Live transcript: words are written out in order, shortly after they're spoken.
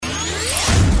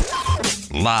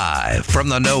Live from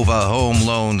the Nova Home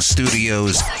Loan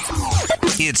Studios,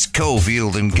 it's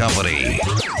Cofield and Company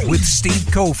with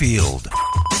Steve Cofield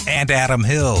and Adam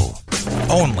Hill,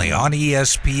 only on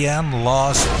ESPN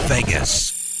Las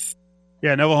Vegas.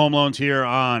 Yeah, Nova Home Loans here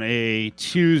on a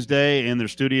Tuesday in their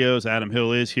studios. Adam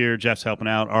Hill is here. Jeff's helping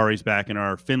out. Ari's back in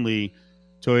our Findlay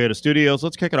Toyota studios.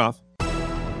 Let's kick it off.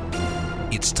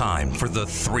 It's time for The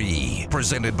Three,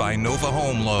 presented by Nova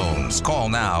Home Loans. Call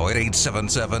now at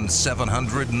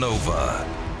 877-700-NOVA.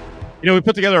 You know, we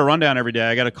put together a rundown every day.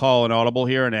 I got to call an audible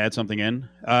here and add something in.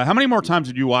 How many more times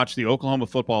did you watch the Oklahoma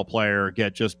football player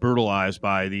get just brutalized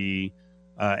by the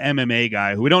MMA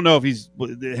guy who we don't know if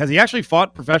has he actually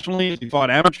fought professionally? Has he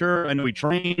fought amateur? I know he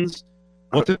trains.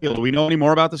 What's the deal? Do we know any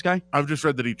more about this guy? I've just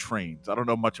read that he trains. I don't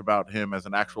know much about him as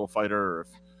an actual fighter or if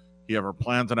he ever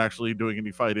plans on actually doing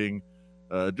any fighting.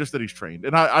 Just that he's trained.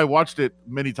 And I watched it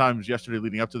many times yesterday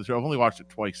leading up to the show. I've only watched it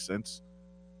twice since.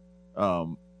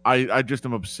 I just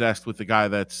am obsessed with the guy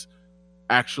that's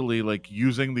actually like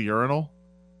using the urinal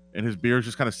and his beer is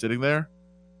just kind of sitting there.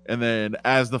 And then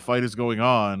as the fight is going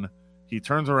on, he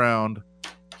turns around,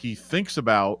 he thinks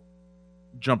about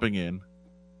jumping in,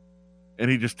 and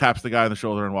he just taps the guy on the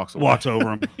shoulder and walks away. Walks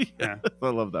over him. Yeah. I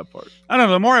love that part. I don't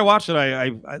know. The more I watched it,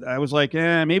 I was like,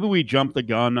 maybe we jumped the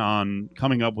gun on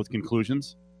coming up with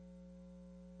conclusions.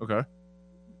 Okay.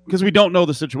 Because we don't know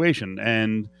the situation.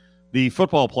 And the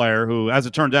football player, who, as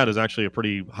it turns out, is actually a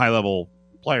pretty high-level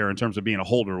player in terms of being a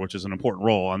holder, which is an important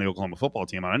role on the Oklahoma football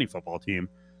team, on any football team.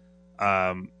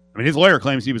 His lawyer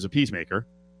claims he was a peacemaker.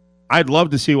 I'd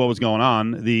love to see what was going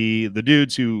on. The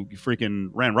dudes who freaking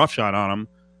ran roughshod on him,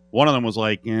 one of them was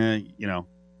like,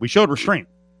 we showed restraint.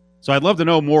 So I'd love to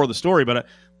know more of the story. But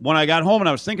when I got home and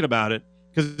I was thinking about it,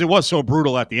 because it was so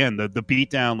brutal at the end, the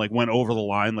beatdown like went over the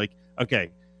line. Like, okay,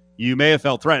 you may have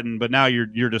felt threatened, but now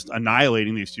you're just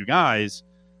annihilating these two guys.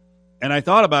 And I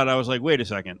thought about it. I was like, wait a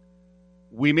second.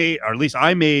 Or at least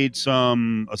I made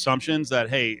some assumptions that,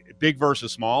 hey, big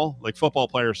versus small, like football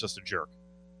player is just a jerk.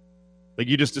 Like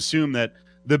you just assume that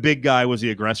the big guy was the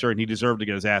aggressor and he deserved to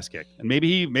get his ass kicked. And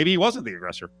maybe he wasn't the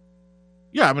aggressor.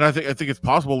 Yeah, I mean, I think it's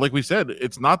possible. Like we said,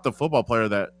 it's not the football player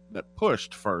that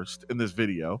pushed first in this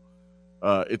video.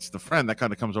 It's the friend that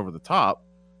kind of comes over the top.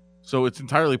 So it's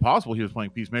entirely possible he was playing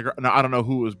peacemaker. Now I don't know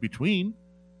who it was between.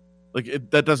 Like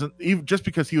that doesn't even just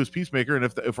because he was peacemaker, and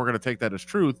if we're going to take that as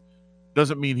truth,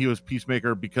 doesn't mean he was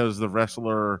peacemaker because the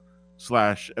wrestler /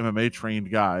 MMA trained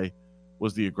guy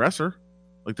was the aggressor.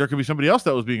 Like there could be somebody else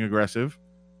that was being aggressive,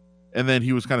 and then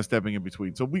he was kind of stepping in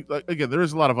between. So again, there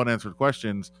is a lot of unanswered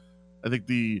questions. I think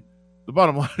the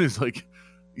bottom line is like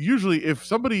usually if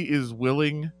somebody is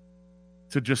willing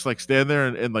to just like stand there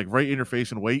and like right in your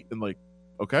face and wait and like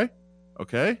okay,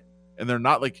 and they're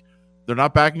not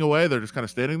backing away, they're just kind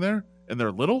of standing there and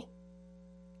they're little,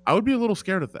 I would be a little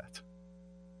scared of that.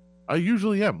 I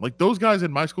usually am. Like those guys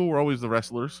in my school were always the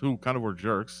wrestlers who kind of were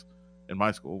jerks. In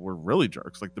my school were really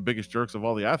jerks, like the biggest jerks of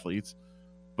all the athletes,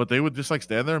 but they would just like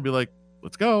stand there and be like,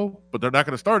 let's go. But they're not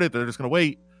going to start it. They're just going to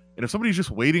wait. And if somebody's just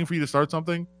waiting for you to start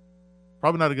something,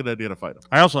 probably not a good idea to fight them.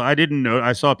 I didn't know.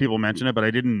 I saw people mention it, but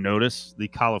I didn't notice the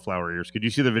cauliflower ears. Could you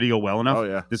see the video well enough? Oh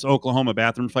yeah. This Oklahoma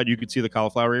bathroom fight, you could see the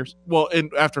cauliflower ears. Well,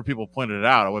 and after people pointed it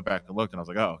out, I went back and looked, and I was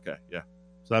like, oh, okay, yeah.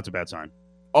 So that's a bad sign.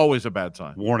 Always a bad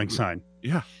sign. Warning sign.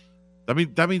 Yeah.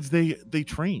 That means they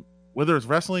train, whether it's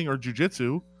wrestling or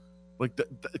jiu-jitsu. Like,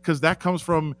 because that comes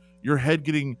from your head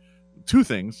getting two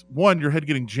things. One, your head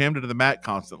getting jammed into the mat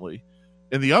constantly,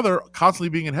 and the other, constantly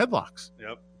being in headlocks.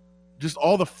 Yep. Just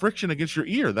all the friction against your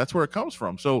ear. That's where it comes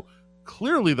from. So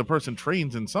clearly the person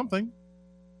trains in something.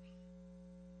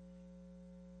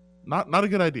 Not a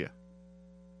good idea.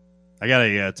 I got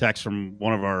a text from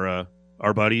one of our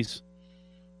buddies,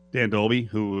 Dan Dolby,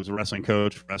 who was a wrestling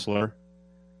coach, wrestler.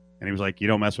 And he was like, you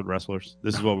don't mess with wrestlers.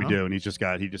 This is what we do. And he just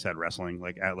had wrestling,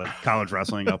 like college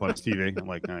wrestling up on his TV. I'm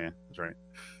like, oh, yeah, that's right.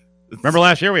 Remember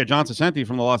last year we had John Cicenti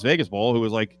from the Las Vegas Bowl who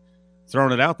was like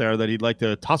throwing it out there that he'd like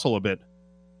to tussle a bit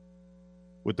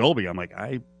with Dolby. I'm like,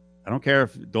 I don't care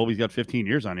if Dolby's got 15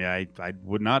 years on you. I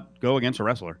would not go against a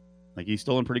wrestler. Like, he's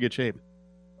still in pretty good shape.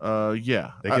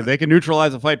 Yeah. They can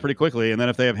neutralize a fight pretty quickly. And then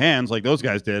if they have hands like those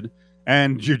guys did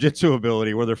and jiu-jitsu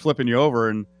ability where they're flipping you over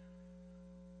and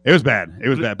it was bad. It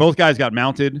was bad. Both guys got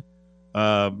mounted,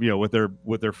 with their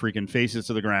freaking faces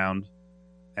to the ground,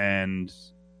 and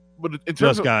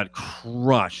got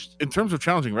crushed. In terms of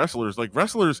challenging wrestlers, like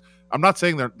wrestlers, I'm not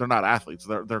saying they're not athletes.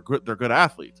 They're good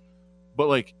athletes, but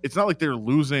like it's not like they're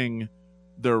losing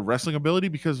their wrestling ability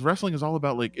because wrestling is all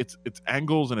about like it's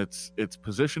angles and it's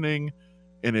positioning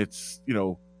and it's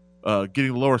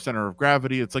getting the lower center of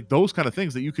gravity. It's like those kind of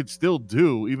things that you could still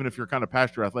do even if you're kind of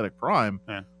past your athletic prime.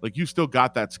 Yeah. Like you still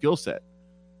got that skill set.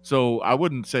 So I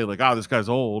wouldn't say like, this guy's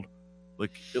old.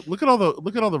 Like look at all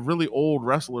the really old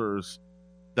wrestlers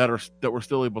that were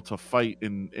still able to fight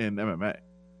in MMA.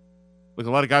 Like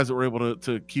a lot of guys that were able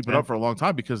to keep it up for a long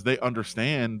time because they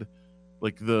understand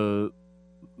like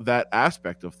that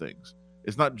aspect of things.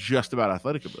 It's not just about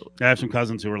athletic ability. I have some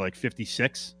cousins who are like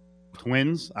 56,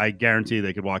 twins. I guarantee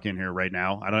they could walk in here right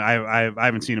now. I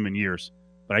haven't seen them in years,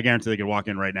 but I guarantee they could walk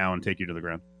in right now and take you to the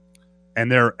ground.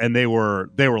 And they were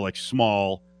like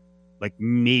small, like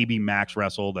maybe max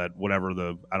wrestled at whatever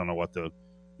I don't know what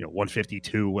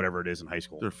 152, whatever it is in high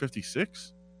school. They're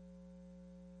 56.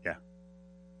 Yeah,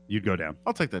 you'd go down.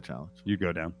 I'll take that challenge. You'd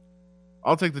go down.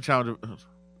 I'll take the challenge.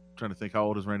 Trying to think, how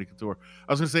old is Randy Couture?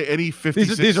 I was going to say any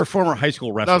 56. These are former high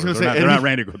school wrestlers. I was going to say they're not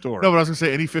Randy Couture. No, but I was going to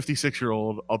say any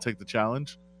 56-year-old. I'll take the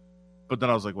challenge. But then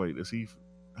I was like, wait,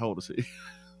 how old is he?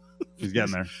 He's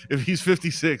getting there. If he's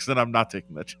 56, then I'm not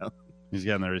taking that challenge. He's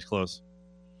getting there. He's close.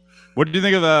 What did you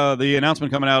think of the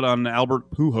announcement coming out on Albert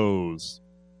Pujols?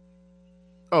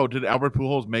 Oh, did Albert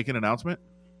Pujols make an announcement?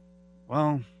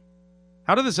 Well,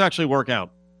 how did this actually work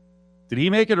out? Did he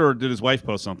make it or did his wife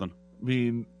post something? I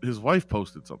mean, his wife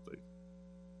posted something.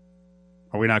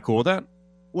 Are we not cool with that?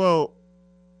 Well,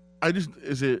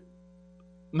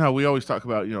 no, we always talk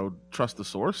about, trust the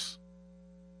source.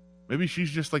 Maybe she's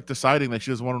just like deciding that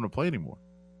she doesn't want him to play anymore.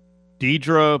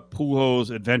 Deidre Pujols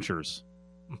Adventures.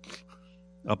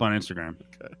 Up on Instagram.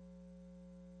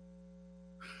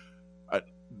 Okay.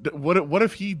 What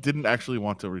if he didn't actually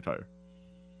want to retire?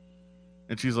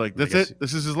 And she's like, that's it.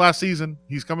 This is his last season.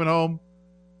 He's coming home.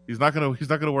 He's not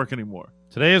gonna work anymore.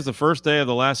 Today is the first day of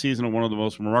the last season of one of the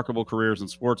most remarkable careers in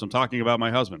sports. I'm talking about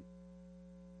my husband.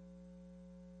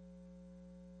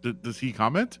 Does he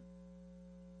comment?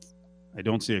 I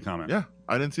don't see a comment. Yeah,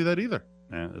 I didn't see that either.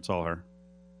 Yeah, it's all her.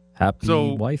 Happy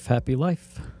wife, happy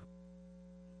life.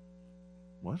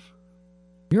 What?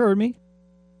 You heard me.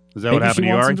 Is that what happened to you,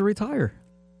 Maybe she wants Ari? him to retire.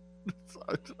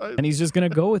 And he's just going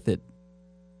to go with it.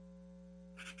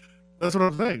 That's what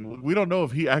I'm saying. We don't know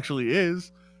if he actually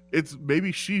is. It's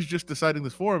maybe she's just deciding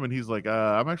this for him, and he's like,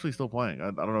 I'm actually still playing.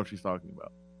 I don't know what she's talking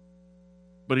about.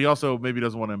 But he also maybe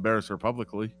doesn't want to embarrass her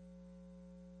publicly.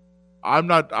 I'm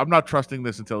not trusting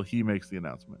this until he makes the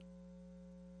announcement.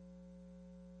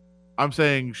 I'm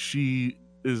saying she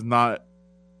has not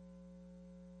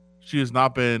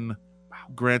been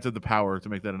granted the power to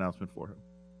make that announcement for him.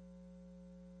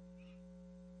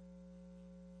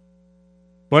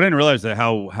 But I didn't realize that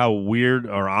how weird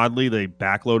or oddly they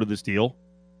backloaded this deal.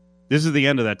 This is the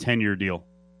end of that 10-year deal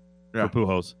for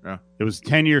Pujols. Yeah. It was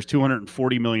 10 years,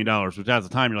 $240 million, which at the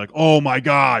time you're like, oh my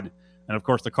God. And of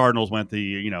course the Cardinals went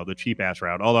the cheap ass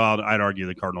route. Although I'd argue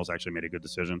the Cardinals actually made a good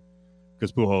decision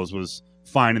because Pujols was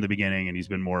fine in the beginning and he's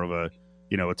been more of a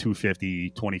 250,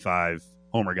 25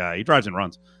 homer guy. He drives and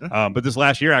runs. Yeah. But this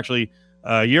last year, actually,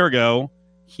 a year ago,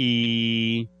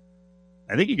 I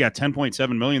think he got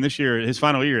 $10.7 million this year. His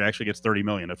final year actually gets $30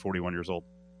 million at 41 years old.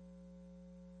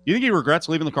 You think he regrets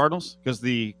leaving the Cardinals because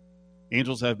the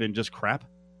Angels have been just crap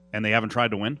and they haven't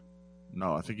tried to win?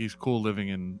 No, I think he's cool living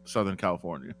in Southern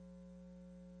California.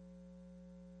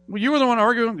 Well, you were the one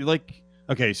arguing. Like,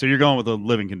 okay, so you're going with the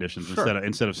living conditions Sure.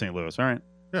 instead of St. Louis. All right.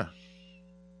 Yeah,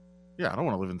 I don't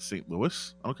want to live in St.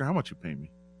 Louis. I don't care how much you pay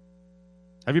me.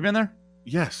 Have you been there?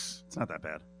 Yes. It's not that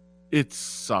bad. It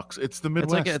sucks. It's the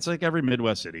Midwest. It's like every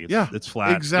Midwest city. It's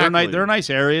flat. Exactly. They're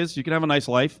nice areas. You can have a nice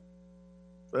life.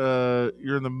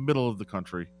 You're in the middle of the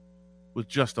country with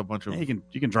just a bunch of You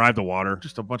can drive the water.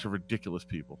 just a bunch of ridiculous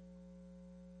people.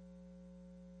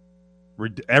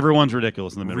 Everyone's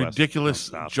ridiculous in the Midwest. Ridiculous,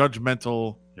 Don't stop.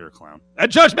 judgmental. You're a clown.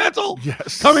 Judgmental.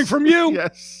 Yes. Coming from you.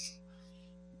 Yes.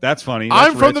 That's funny.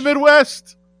 I'm That's from the rich.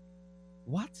 Midwest.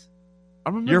 What?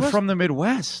 I'm a You're Midwest. from the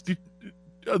Midwest.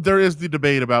 There is the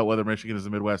debate about whether Michigan is the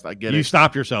Midwest. I get You it.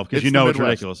 stopped yourself because It's you the know it's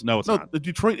Midwest. ridiculous. No, it's No, not.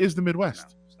 Detroit is the Midwest.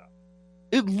 No, stop.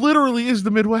 It literally is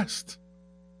the Midwest.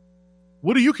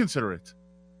 What do you consider it?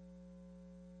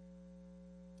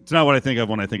 It's not what I think of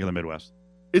when I think of the Midwest.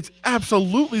 It's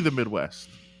absolutely the Midwest.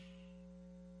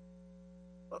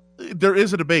 There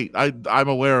is a debate. I'm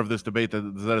aware of this debate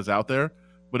that is out there,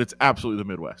 but it's absolutely the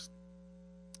Midwest.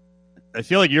 I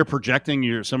feel like you're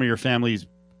projecting some of your family's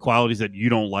qualities that you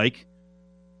don't like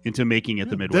into making it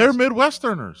the Midwest. They're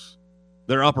Midwesterners.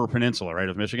 They're Upper Peninsula, right,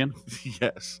 of Michigan?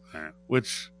 Yes. All right.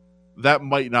 Which that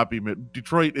might not be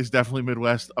Detroit is definitely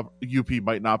Midwest. UP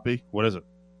might not be. What is it?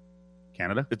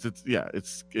 Canada?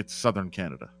 It's Southern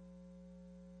Canada.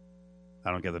 I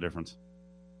don't get the difference.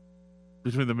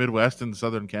 Between the Midwest and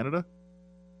Southern Canada?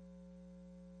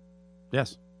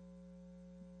 Yes.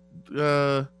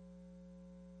 there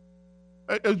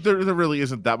really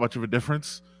isn't that much of a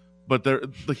difference, but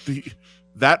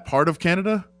that part of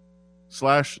Canada /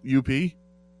 UP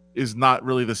is not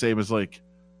really the same as like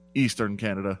Eastern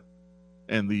Canada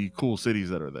and the cool cities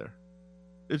that are there.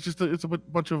 It's just it's a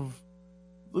bunch of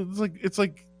it's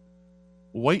like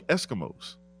white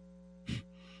Eskimos.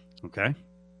 Okay.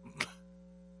 I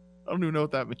don't even know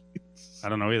what that means. I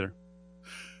don't know either.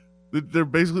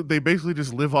 They basically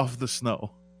just live off the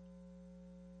snow.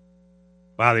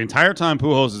 Wow, the entire time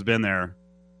Pujols has been there,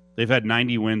 they've had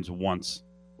 90 wins once.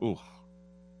 Ooh.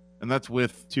 And that's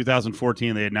with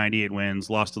 2014, they had 98 wins,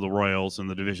 lost to the Royals in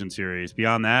the division series.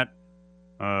 Beyond that,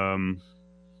 I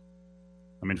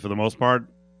mean, for the most part,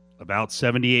 about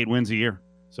 78 wins a year.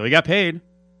 So he got paid.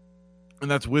 And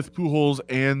that's with Pujols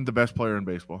and the best player in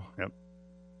baseball. Yep.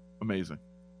 Amazing.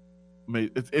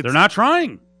 They're not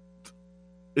trying.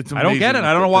 It's I don't get it.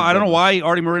 I don't know why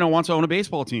Artie Moreno wants to own a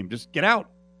baseball team. Just get out.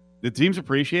 The team's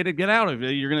appreciated. Get out. If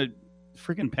you're going to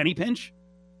freaking penny pinch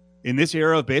in this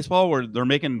era of baseball where they're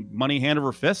making money hand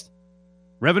over fist,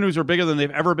 revenues are bigger than they've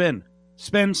ever been.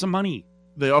 Spend some money.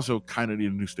 They also kind of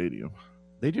need a new stadium.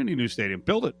 They do need a new stadium.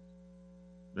 Build it.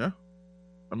 Yeah.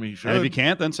 I mean, and if you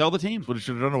can't, then sell the teams. That's what he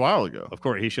should have done a while ago. Of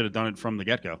course, he should have done it from the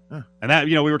get-go. Yeah. And that,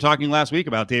 we were talking last week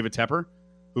about David Tepper,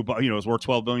 who is worth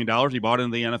 $12 billion. He bought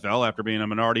into the NFL after being a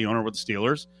minority owner with the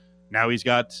Steelers. Now he's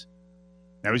got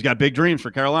big dreams for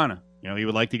Carolina. He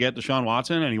would like to get Deshaun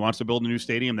Watson, and he wants to build a new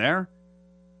stadium there.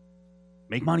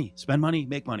 Make money, spend money,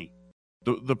 make money.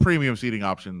 The premium seating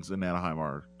options in Anaheim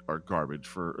are garbage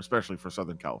especially for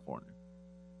Southern California.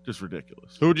 Just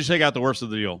ridiculous. Who would you say got the worst of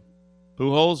the deal?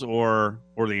 Pujols or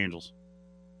the Angels?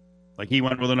 Like, he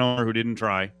went with an owner who didn't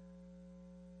try.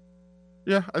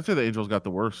 Yeah, I'd say the Angels got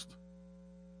the worst.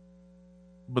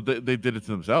 But they did it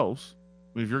to themselves.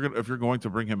 I mean, if you're going to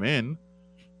bring him in,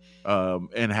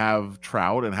 and have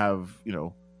Trout and have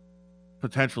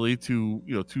potentially two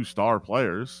 2-star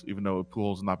players, even though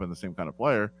Pujols has not been the same kind of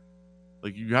player,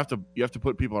 like you have to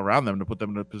put people around them to put them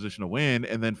in a position to win,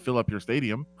 and then fill up your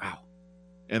stadium. Wow.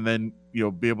 And then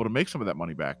be able to make some of that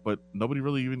money back. But nobody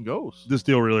really even goes. This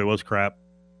deal really was crap.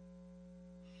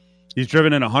 He's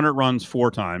driven in 100 runs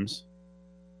 4 times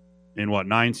in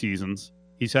 9 seasons.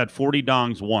 He's had 40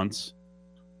 dongs once.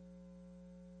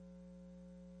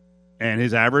 And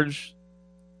his average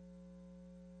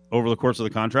over the course of the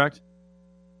contract,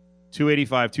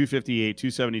 285, 258,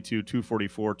 272,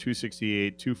 244,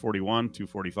 268, 241,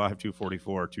 245,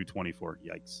 244, 224.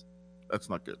 Yikes. That's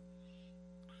not good.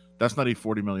 That's not a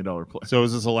 $40 million play. So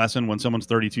is this a lesson? When someone's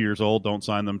 32 years old, don't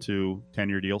sign them to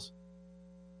 10-year deals?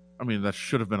 I mean, that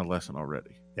should have been a lesson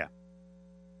already. Yeah.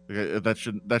 That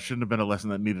shouldn't have been a lesson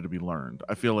that needed to be learned.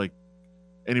 I feel like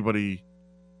anybody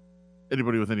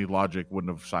with any logic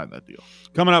wouldn't have signed that deal.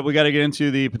 Coming up, we got to get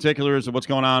into the particulars of what's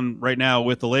going on right now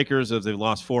with the Lakers, as they've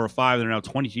lost 4 or 5. They're now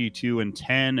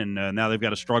 22-10, and now they've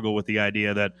got to struggle with the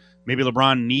idea that maybe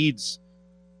LeBron needs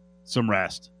some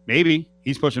rest. Maybe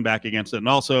he's pushing back against it. And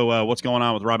also what's going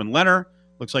on with Robin Lehner.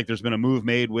 Looks like there's been a move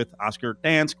made with Oscar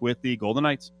Dansk with the Golden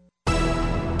Knights.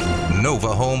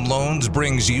 Nova Home Loans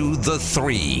brings you The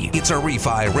 3. It's a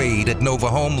refi raid at Nova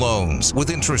Home Loans. With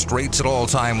interest rates at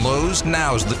all-time lows,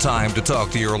 now's the time to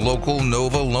talk to your local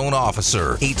Nova loan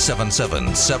officer.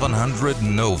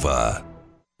 877-700-NOVA.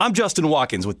 I'm Justin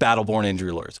Watkins with Battleborn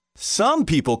Injury Lawyers. Some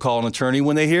people call an attorney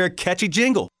when they hear a catchy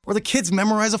jingle or the kids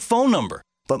memorize a phone number.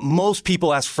 But most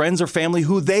people ask friends or family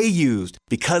who they used,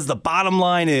 because the bottom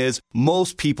line is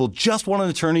most people just want an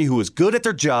attorney who is good at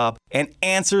their job and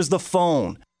answers the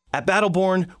phone. At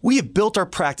Battleborn, we have built our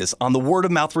practice on the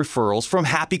word-of-mouth referrals from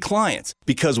happy clients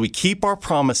because we keep our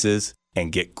promises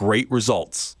and get great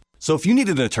results. So if you need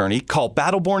an attorney, call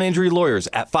Battleborn Injury Lawyers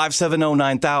at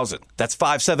 570-9000. That's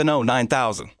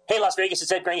 570-9000. Hey, Las Vegas,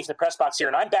 it's Ed Graney from the Press Box here,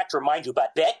 and I'm back to remind you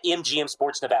about BetMGM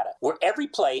Sports Nevada, where every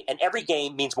play and every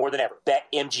game means more than ever.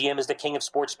 BetMGM is the king of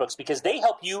sportsbooks because they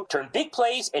help you turn big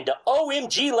plays into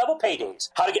OMG-level paydays.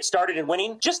 How to get started in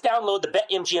winning? Just download the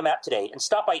BetMGM app today and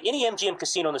stop by any MGM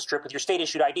casino on the Strip with your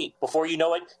state-issued ID. Before you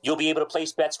know it, you'll be able to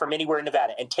place bets from anywhere in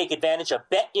Nevada and take advantage of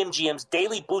BetMGM's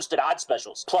daily boosted odds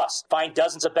specials. Plus, find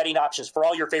dozens of betting options for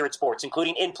all your favorite sports,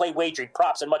 including in-play wagering,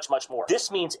 props, and much, much more.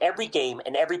 This means every game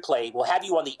and every play will have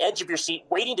you on the edge of your seat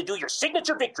waiting to do your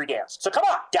signature victory dance. So come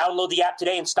on, download the app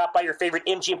today and stop by your favorite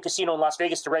MGM casino in Las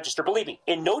Vegas to register. Believe me,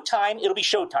 in no time, it'll be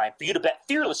showtime for you to bet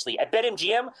fearlessly at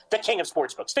BetMGM, the king of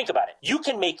sportsbooks. Think about it. You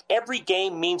can make every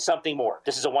game mean something more.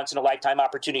 This is a once-in-a-lifetime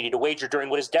opportunity to wager during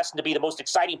what is destined to be the most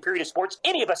exciting period of sports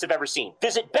any of us have ever seen.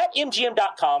 Visit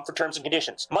BetMGM.com for terms and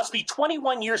conditions. Must be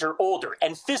 21 years or older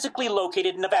and physically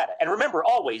located in Nevada. Nevada. And remember,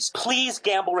 always, please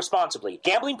gamble responsibly.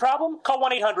 Gambling problem? Call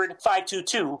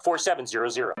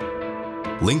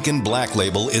 1-800-522-4700. Lincoln Black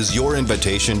Label is your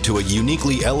invitation to a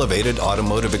uniquely elevated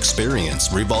automotive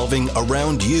experience revolving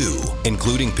around you,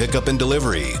 including pickup and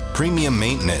delivery, premium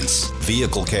maintenance,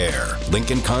 vehicle care,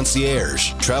 Lincoln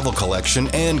Concierge, travel collection,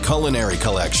 and culinary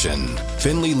collection.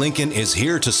 Finley Lincoln is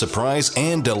here to surprise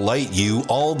and delight you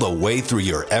all the way through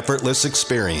your effortless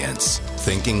experience.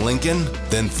 Thinking Lincoln?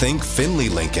 Then think Finley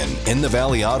Lincoln in the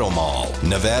Valley Auto Mall,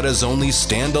 Nevada's only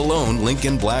standalone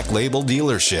Lincoln Black Label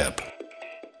dealership.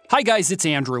 Hi guys, it's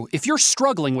Andrew. If you're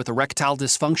struggling with erectile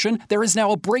dysfunction, there is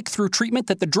now a breakthrough treatment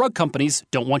that the drug companies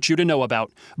don't want you to know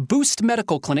about. Boost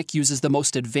Medical Clinic uses the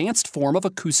most advanced form of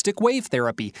acoustic wave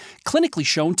therapy, clinically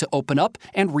shown to open up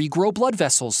and regrow blood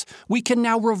vessels. We can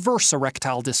now reverse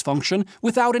erectile dysfunction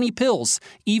without any pills.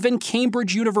 Even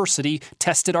Cambridge University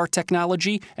tested our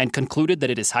technology and concluded that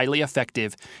it is highly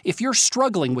effective. If you're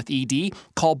struggling with ED,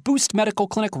 call Boost Medical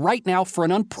Clinic right now for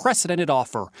an unprecedented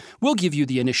offer. We'll give you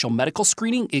the initial medical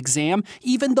screening, exam,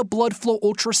 even the blood flow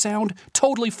ultrasound,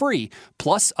 totally free,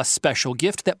 plus a special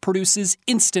gift that produces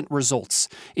instant results.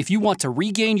 If you want to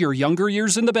regain your younger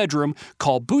years in the bedroom,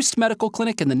 call Boost Medical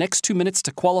Clinic in the next 2 minutes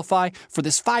to qualify for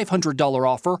this $500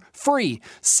 offer, free.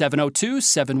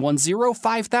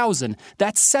 702-710-5000.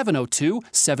 That's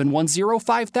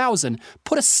 702-710-5000.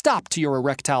 Put a stop to your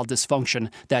erectile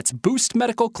dysfunction. That's Boost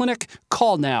Medical Clinic.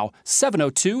 Call now.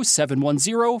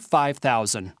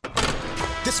 702-710-5000.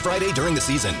 This Friday during the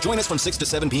season, join us from 6 to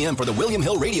 7 p.m. for the William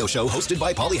Hill Radio Show hosted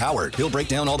by Paulie Howard. He'll break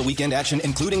down all the weekend action,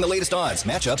 including the latest odds,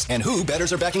 matchups, and who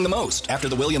bettors are backing the most. After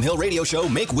the William Hill Radio Show,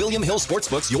 make William Hill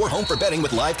Sportsbooks your home for betting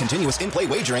with live continuous in-play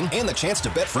wagering and the chance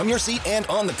to bet from your seat and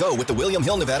on the go with the William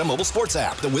Hill Nevada mobile sports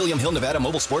app. The William Hill Nevada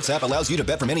mobile sports app allows you to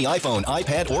bet from any iPhone,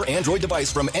 iPad, or Android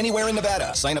device from anywhere in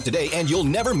Nevada. Sign up today and you'll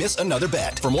never miss another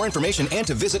bet. For more information and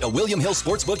to visit a William Hill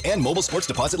Sportsbook and mobile sports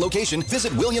deposit location,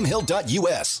 visit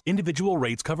williamhill.us. Individual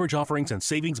rates, coverage offerings, and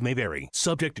savings may vary,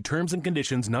 subject to terms and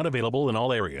conditions not available in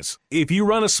all areas. If you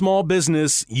run a small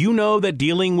business, you know that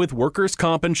dealing with workers'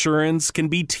 comp insurance can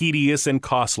be tedious and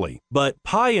costly. But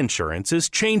Pi Insurance is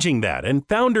changing that, and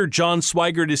founder John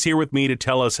Swigert is here with me to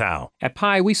tell us how. At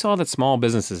Pi, we saw that small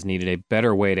businesses needed a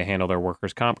better way to handle their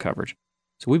workers' comp coverage.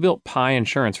 So we built Pi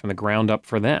Insurance from the ground up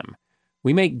for them.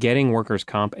 We make getting workers'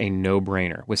 comp a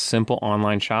no-brainer with simple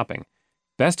online shopping.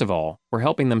 Best of all, we're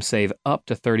helping them save up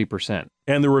to 30%.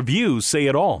 And the reviews say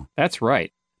it all. That's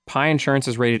right. Pi Insurance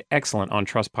is rated excellent on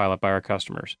Trustpilot by our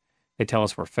customers. They tell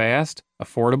us we're fast,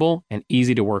 affordable, and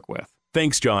easy to work with.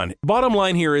 Thanks, John. Bottom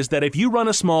line here is that if you run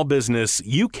a small business,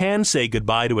 you can say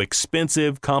goodbye to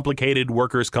expensive, complicated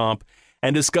workers' comp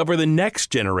and discover the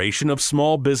next generation of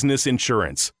small business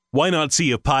insurance. Why not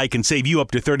see if Pi can save you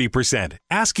up to 30%?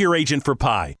 Ask your agent for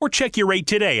Pi or check your rate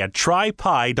today at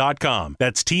trypi.com.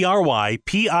 That's TRYPIE.com.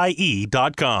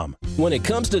 When it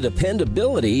comes to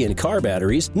dependability in car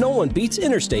batteries, no one beats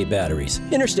Interstate Batteries.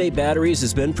 Interstate Batteries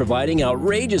has been providing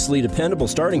outrageously dependable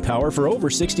starting power for over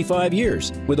 65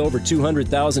 years. With over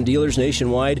 200,000 dealers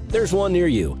nationwide, there's one near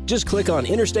you. Just click on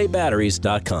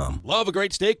interstatebatteries.com. Love a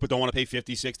great steak, but don't want to pay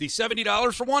 $50, $60,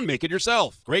 $70 for one? Make it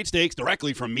yourself. Great steaks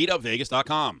directly from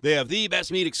meatupvegas.com. They have the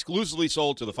best meat exclusively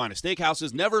sold to the finest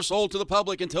steakhouses, never sold to the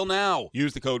public until now.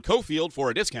 Use the code COFIELD for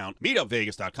a discount.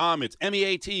 Meetupvegas.com. It's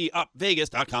MEAT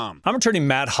upvegas.com. I'm attorney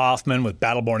Matt Hoffman with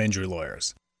Battleborn Injury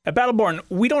Lawyers. At Battleborn,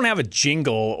 we don't have a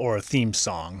jingle or a theme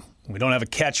song. We don't have a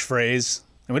catchphrase,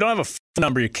 and we don't have a phone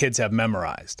number your kids have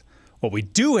memorized. What we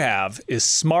do have is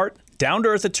smart,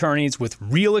 down-to-earth attorneys with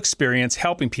real experience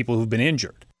helping people who've been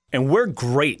injured. And we're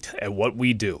great at what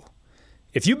we do.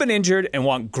 If you've been injured and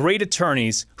want great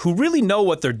attorneys who really know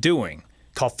what they're doing,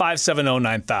 call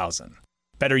 570-9000.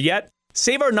 Better yet,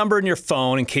 save our number in your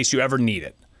phone in case you ever need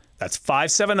it. That's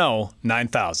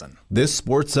 570-9000. This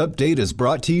sports update is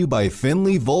brought to you by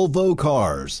Finley Volvo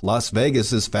Cars, Las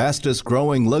Vegas's fastest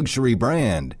growing luxury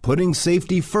brand, putting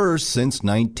safety first since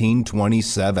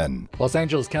 1927. Los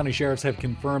Angeles County Sheriffs have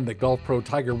confirmed that golf pro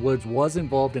Tiger Woods was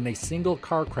involved in a single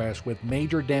car crash with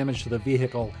major damage to the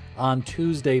vehicle on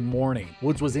Tuesday morning.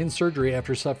 Woods was in surgery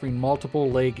after suffering multiple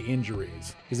leg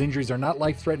injuries. His injuries are not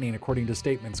life-threatening, according to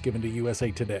statements given to USA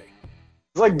Today.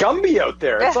 It's like Gumby out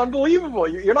there. It's unbelievable.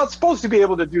 You're not supposed to be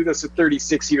able to do this at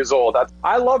 36 years old.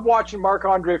 I love watching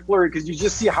Marc-Andre Fleury because you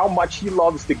just see how much he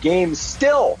loves the game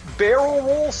still. Barrel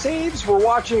roll saves. We're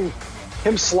watching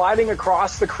him sliding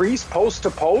across the crease post to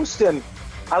post, and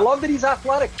I love that he's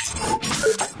athletic.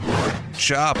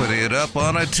 Chopping it up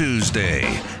on a Tuesday.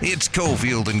 It's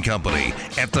Cofield and Company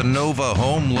at the Nova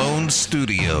Home Loan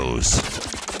Studios.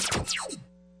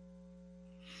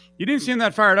 You didn't seem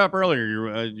that fired up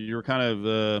earlier. You were kind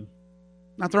of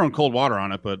Not throwing cold water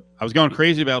on it, but I was going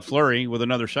crazy about Fleury with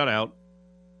another shutout.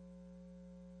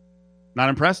 Not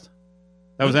impressed?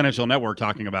 That was NHL Network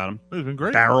talking about him. He's been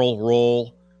great. Barrel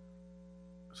roll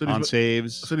on Been,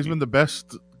 saves. I said he's been the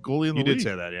best goalie in the league. You did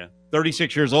say that, yeah.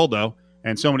 36 years old, though,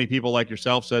 and so many people like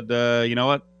yourself said, you know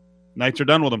what? Knights are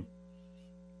done with him.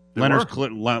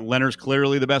 Leonard's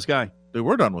clearly the best guy. They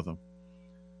were done with him.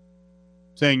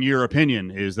 Saying your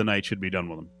opinion is the Knights should be done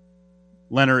with him.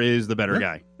 Leonard is the better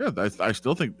guy. Yeah, I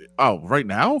still think. Oh, right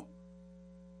now,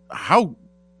 how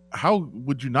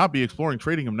would you not be exploring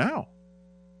trading him now?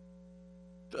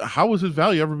 How would his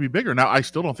value ever be bigger? Now, I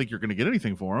still don't think you're going to get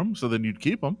anything for him, so then you'd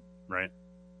keep him. Right.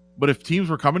 But if teams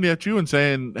were coming at you and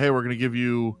saying, "Hey, we're going to give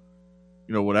you,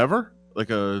 whatever, like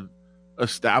a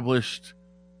established,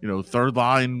 third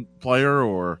line player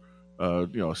or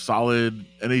a solid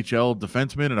NHL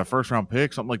defenseman and a first round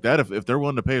pick, something like that," if they're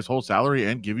willing to pay his whole salary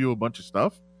and give you a bunch of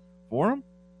stuff for him,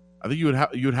 I think you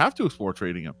would have to explore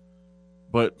trading him.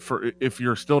 But if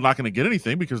you're still not going to get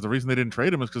anything, because the reason they didn't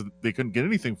trade him is because they couldn't get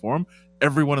anything for him,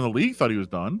 everyone in the league thought he was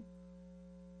done,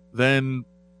 then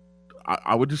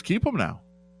I would just keep him now.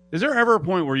 Is there ever a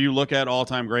point where you look at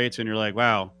all-time greats and you're like,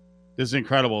 wow, this is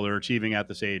incredible they're achieving at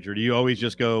this age? Or do you always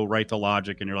just go right to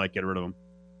logic and you're like, get rid of him?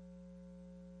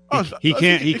 He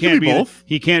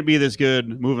can't be this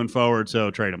good moving forward,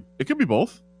 so trade him. It could be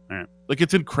both. All right. Like,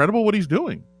 it's incredible what he's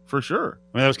doing, for sure.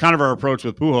 I mean, that was kind of our approach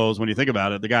with Pujols when you think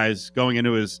about it. The guy's going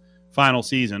into his final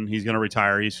season. He's going to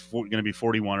retire. He's going to be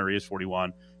 41, or he is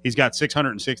 41. He's got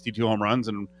 662 home runs,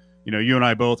 and you and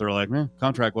I both are like,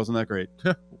 contract wasn't that great.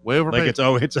 Way overpaid. Like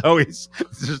it's always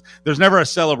there's never a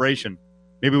celebration.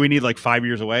 Maybe we need like 5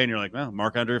 years away, and you're like, well,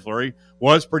 Marc-Andre Fleury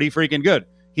was pretty freaking good.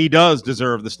 He does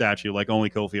deserve the statue, like only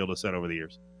Cofield has said over the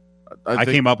years. I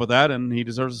came up with that, and he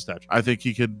deserves the statue. I think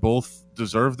he could both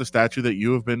deserve the statue that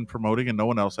you have been promoting and no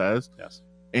one else has. Yes.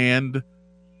 And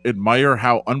admire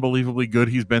how unbelievably good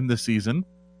he's been this season,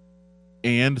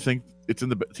 and think it's in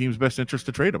the team's best interest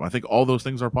to trade him. I think all those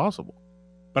things are possible.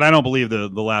 But I don't believe the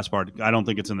last part. I don't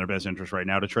think it's in their best interest right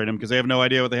now to trade him because they have no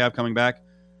idea what they have coming back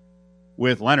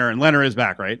with Leonard. And Leonard is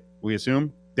back, right? We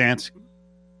assume. Dance.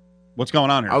 What's going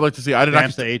on here? I'd like to see. I did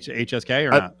Dance not to HSK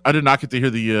or not? I did not get to hear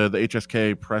the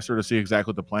HSK presser to see exactly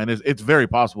what the plan is. It's very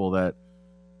possible that,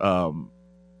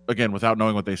 again, without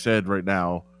knowing what they said right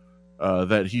now,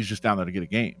 that he's just down there to get a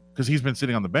game because he's been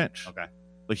sitting on the bench. Okay.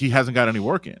 Like, he hasn't got any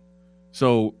work in.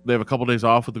 So they have a couple days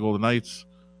off with the Golden Knights.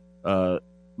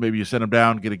 Maybe you send him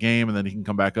down, get a game, and then he can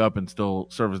come back up and still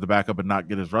serve as the backup and not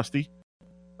get as rusty.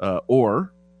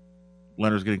 Or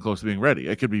Leonard's getting close to being ready.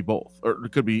 It could be both, or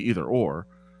it could be either or.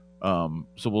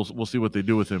 So we'll see what they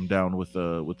do with him down with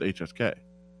the HSK.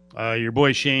 Your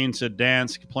boy Shane said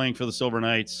Dansk playing for the Silver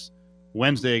Knights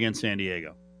Wednesday against San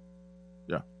Diego.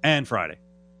 Yeah. And Friday.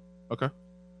 Okay.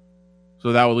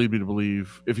 So that would lead me to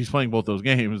believe if he's playing both those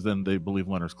games, then they believe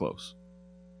Leonard's close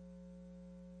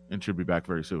and should be back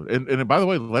very soon. And by the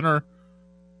way, Leonard,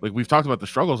 like we've talked about the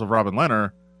struggles of Robin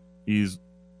Leonard, he's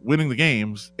winning the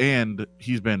games and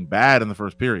he's been bad in the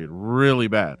first period, really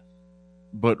bad,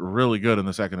 but really good in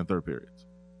the second and third periods.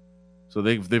 So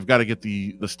they've got to get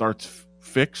the starts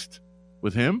fixed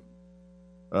with him.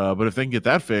 But if they can get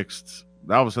that fixed,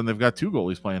 now all of a sudden they've got two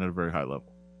goalies playing at a very high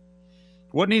level.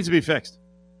 What needs to be fixed?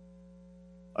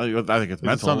 I think it's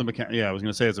mental. I was going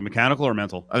to say, is it mechanical or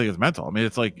mental? I think it's mental. I mean,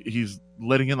 it's like he's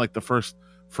letting in like the first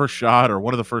shot or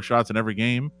one of the first shots in every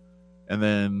game, and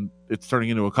then it's turning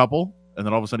into a couple, and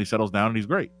then all of a sudden he settles down and he's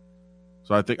great.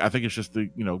 So I think it's just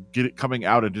coming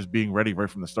out and just being ready right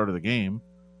from the start of the game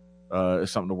is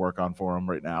something to work on for him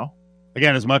right now.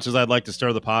 Again, as much as I'd like to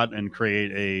stir the pot and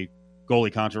create a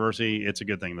goalie controversy, it's a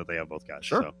good thing that they have both guys.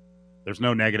 Sure. So there's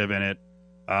no negative in it,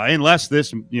 unless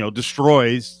this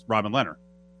destroys Robin Leonard.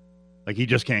 Like, he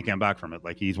just can't come back from it.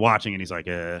 Like, he's watching and he's like,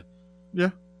 yeah.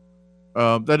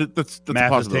 That's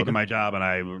Math is taking my job, and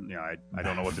I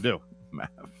don't know what to do.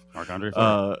 Math. Marc-Andre.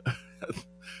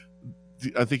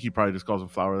 I think he probably just calls him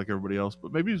Flower like everybody else,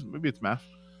 but maybe it's Math.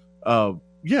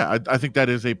 Yeah, I think that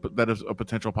is a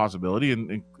potential possibility,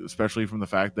 and especially from the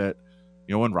fact that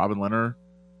when Robin Leonard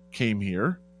came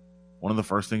here, one of the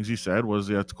first things he said was,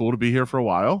 "Yeah, it's cool to be here for a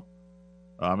while.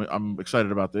 I'm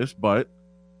excited about this, but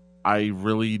I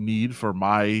really need for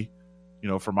my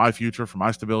future, for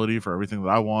my stability, for everything that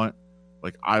I want.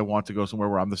 Like, I want to go somewhere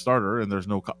where I'm the starter, and there's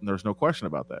no question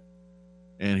about that.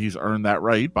 And he's earned that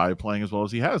right by playing as well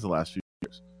as he has the last few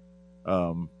years.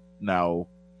 Now,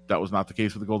 that was not the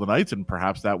case with the Golden Knights, and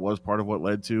perhaps that was part of what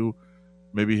led to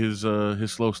maybe his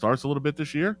slow starts a little bit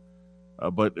this year.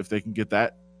 But if they can get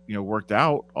that worked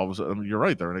out, all of a sudden, you're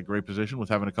right, they're in a great position with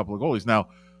having a couple of goalies. Now,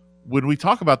 when we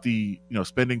talk about the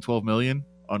spending $12 million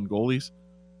on goalies,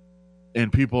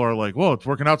 And people are like, "Whoa, it's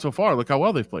working out so far. Look how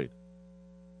well they've played."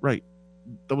 Right.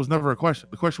 That was never a question.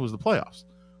 The question was the playoffs.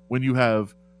 When you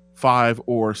have $5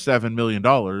 or $7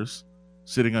 million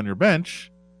sitting on your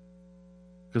bench,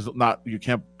 because you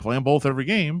can't play them both every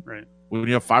game. Right. When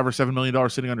you have $5 or $7 million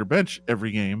sitting on your bench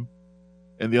every game,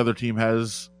 and the other team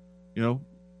has, no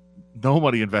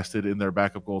money invested in their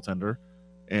backup goaltender,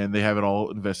 and they have it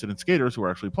all invested in skaters who are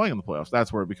actually playing in the playoffs,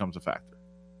 that's where it becomes a factor.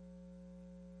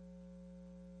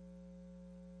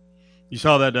 You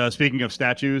saw that, speaking of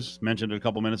statues, mentioned it a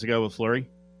couple minutes ago with Fleury.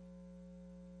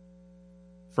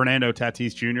 Fernando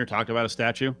Tatis Jr. talked about a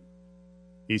statue.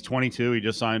 He's 22. He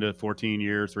just signed a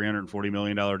 14-year, $340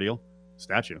 million deal.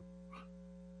 Statue.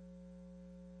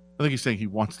 I think he's saying he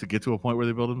wants to get to a point where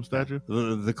they build him a statue.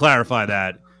 To clarify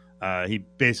that, he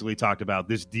basically talked about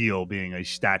this deal being a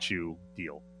statue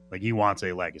deal. Like, he wants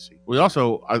a legacy. We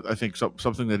also, I think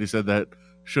something that he said that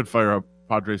should fire up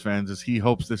Padres fans is he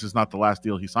hopes this is not the last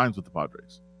deal he signs with the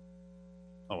Padres.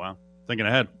 Oh, wow. Thinking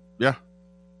ahead. Yeah.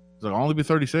 He's like, I'll only be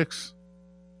 36.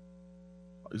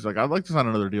 He's like, I'd like to sign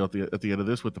another deal at the end of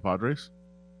this with the Padres.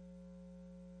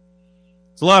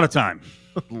 It's a lot of time.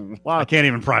 I can't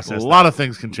even process that. A lot of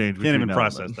things can change. Can't even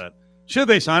process that. Should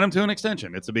they sign him to an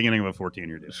extension? It's the beginning of a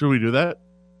 14-year deal. Should we do that?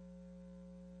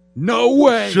 No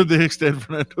way. Should they extend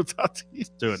Fernando Tatis? Let's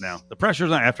do it now. The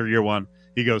pressure's not after year one.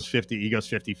 He goes 50. He goes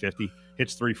 50-50.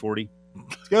 Hits 340.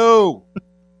 Let's go.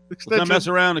 Let's not mess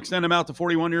around. Extend him out to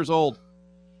 41 years old.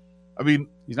 I mean,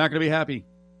 he's not going to be happy.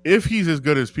 If he's as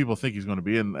good as people think he's going to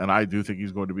be, and I do think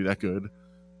he's going to be that good,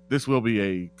 this will be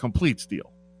a complete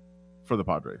steal for the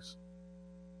Padres.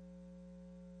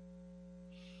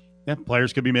 Yeah,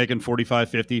 players could be making $45,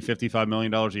 $50, $55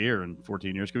 million a year in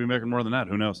 14 years. Could be making more than that.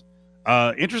 Who knows?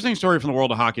 Interesting story from the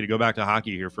world of hockey. To go back to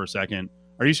hockey here for a second.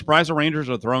 Are you surprised the Rangers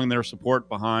are throwing their support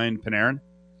behind Panarin?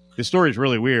 This story is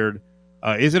really weird.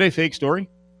 Is it a fake story?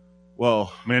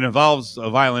 Well, I mean, it involves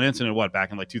a violent incident,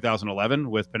 back in like 2011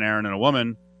 with Panarin and a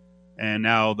woman. And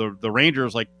now the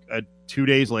Rangers, 2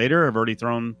 days later, have already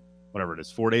thrown,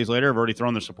 4 days later, have already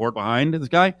thrown their support behind this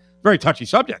guy. Very touchy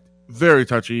subject. Very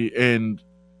touchy. And,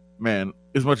 man,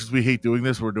 as much as we hate doing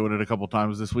this, we're doing it a couple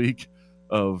times this week,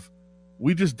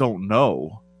 we just don't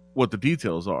know what the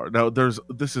details are. Now,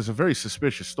 this is a very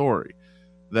suspicious story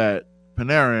that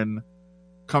Panarin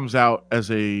comes out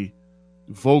as a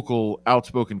vocal,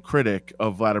 outspoken critic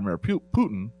of Vladimir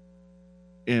Putin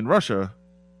in Russia,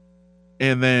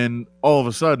 and then all of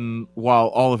a sudden, while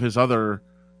all of his other,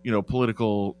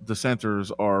 political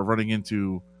dissenters are running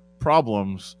into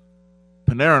problems,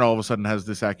 Panarin all of a sudden has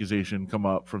this accusation come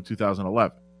up from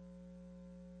 2011.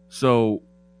 So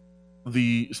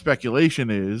the speculation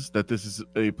is that this is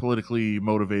a politically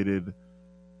motivated,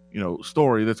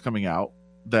 story that's coming out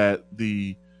that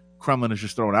the Kremlin is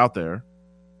just throwing out there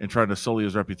and trying to sully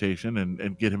his reputation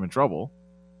and get him in trouble.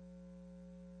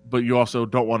 But you also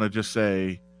don't want to just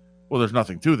say, well, there's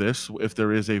nothing to this. If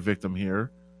there is a victim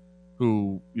here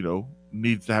who,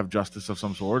 needs to have justice of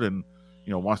some sort and,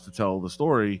 wants to tell the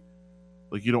story,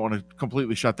 you don't want to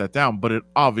completely shut that down. But it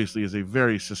obviously is a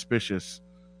very suspicious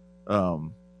way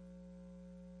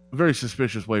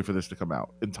for this to come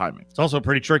out in timing. It's also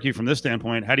pretty tricky from this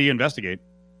standpoint. How do you investigate?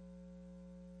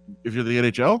 If you're the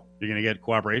NHL? You're going to get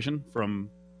cooperation from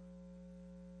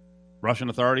Russian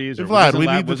authorities? Or Vlad, we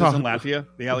need to talk. In Latvia,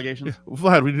 the allegations? Yeah,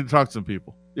 Vlad, we need to talk to some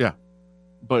people. Yeah.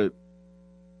 But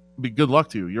good luck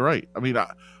to you. You're right. I mean,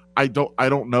 I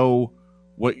don't know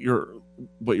what your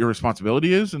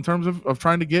responsibility is in terms of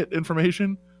trying to get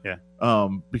information. Yeah.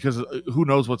 Because who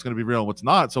knows what's going to be real and what's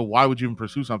not. So why would you even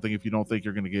pursue something if you don't think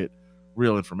you're going to get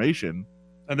real information?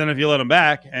 And then if you let them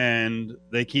back and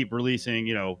they keep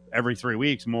releasing, every 3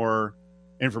 weeks more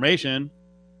information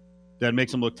that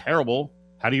makes them look terrible,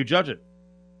 how do you judge it?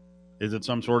 Is it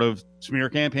some sort of smear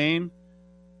campaign?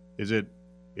 Is it,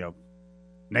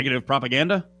 negative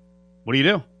propaganda? What do you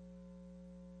do?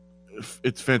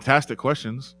 It's fantastic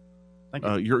questions. Thank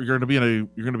you. You're going to be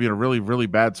in a really, really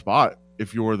bad spot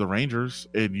if you're the Rangers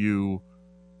and you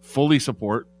fully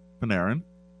support Panarin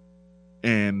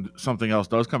and something else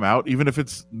does come out, even if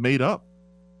it's made up.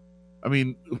 I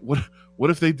mean, what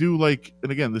if they do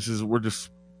and again, we're just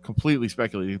completely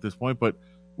speculating at this point, but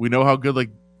we know how good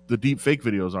the deep fake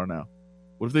videos are now.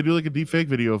 What if they do a deep fake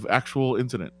video of actual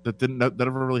incident that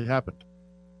never really happened?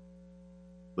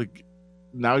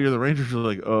 Now you're the Rangers, you're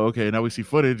like, oh, okay, now we see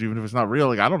footage, even if it's not real.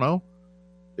 I don't know.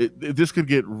 This could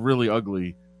get really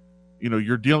ugly.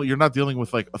 You're not dealing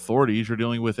with authorities, you're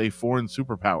dealing with a foreign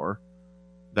superpower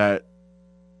that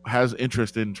has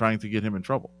interest in trying to get him in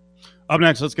trouble. Up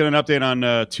next, let's get an update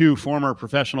on two former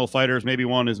professional fighters. Maybe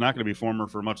one is not going to be former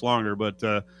for much longer, but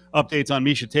updates on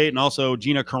Miesha Tate and also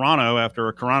Gina Carano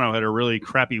after Carano had a really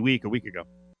crappy week a week ago.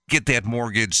 Get that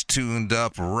mortgage tuned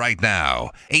up right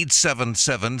now.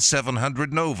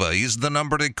 877-700-NOVA is the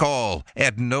number to call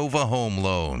at Nova Home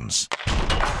Loans.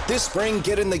 This spring,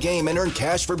 get in the game and earn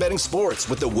cash for betting sports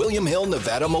with the William Hill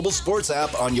Nevada mobile sports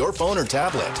app on your phone or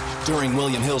tablet. During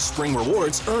William Hill's Spring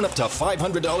Rewards, earn up to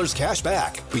 $500 cash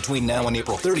back. Between now and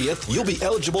April 30th, you'll be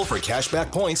eligible for cash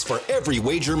back points for every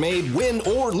wager made, win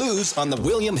or lose on the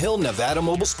William Hill Nevada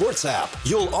mobile sports app.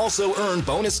 You'll also earn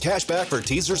bonus cash back for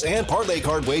teasers and parlay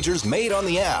card wagers made on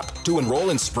the app. To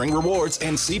enroll in Spring Rewards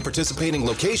and see participating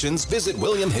locations, visit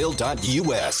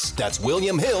williamhill.us. That's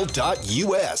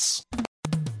williamhill.us.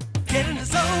 Get in the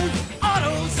zone,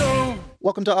 AutoZone.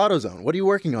 Welcome to AutoZone. What are you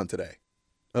working on today?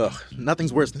 Ugh,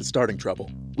 nothing's worse than starting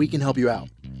trouble. We can help you out.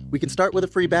 We can start with a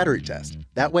free battery test.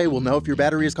 That way we'll know if your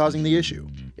battery is causing the issue.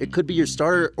 It could be your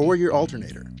starter or your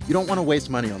alternator. You don't want to waste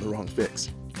money on the wrong fix.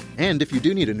 And if you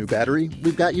do need a new battery,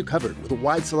 we've got you covered with a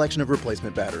wide selection of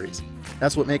replacement batteries.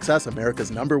 That's what makes us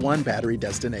America's #1 battery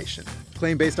destination.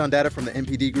 Claim based on data from the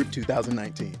NPD Group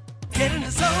 2019. Get in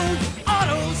the zone,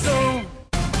 AutoZone.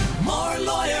 More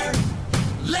lawyer,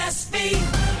 less fee.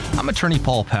 I'm attorney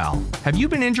Paul Powell. Have you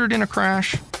been injured in a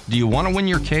crash? Do you want to win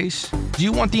your case? Do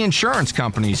you want the insurance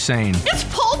companies saying, It's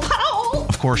Paul Powell?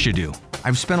 Of course you do.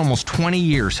 I've spent almost 20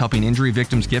 years helping injury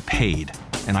victims get paid,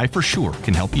 and I for sure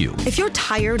can help you. If you're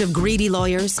tired of greedy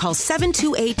lawyers, call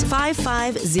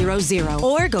 728-5500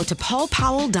 or go to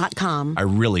paulpowell.com. I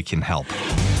really can help.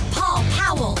 Paul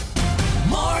Powell.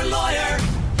 More lawyer,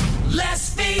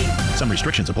 less fee. Some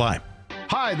restrictions apply.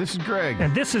 Hi, this is Greg.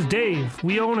 And this is Dave.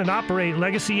 We own and operate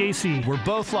Legacy AC. We're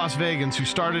both Las Vegans who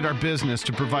started our business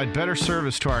to provide better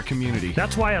service to our community.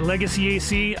 That's why at Legacy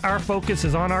AC, our focus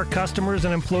is on our customers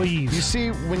and employees. You see,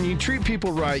 when you treat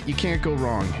people right, you can't go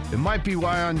wrong. It might be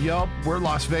why on Yelp, we're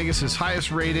Las Vegas's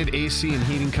highest rated AC and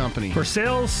heating company. For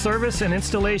sales, service, and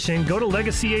installation, go to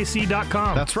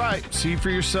LegacyAC.com. That's right. See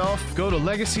for yourself. Go to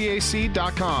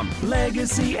LegacyAC.com.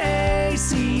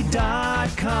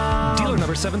 LegacyAC.com. Dealer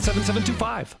number 77725.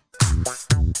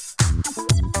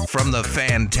 From the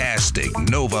fantastic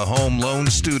Nova Home Loan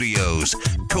Studios,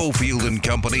 Cofield and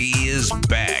Company is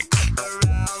back.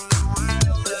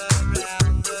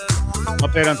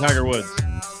 Update on Tiger Woods.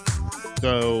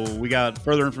 So we got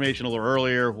further information a little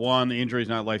earlier. One, the injury is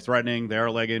not life-threatening. They are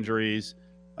leg injuries.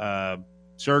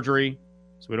 Surgery.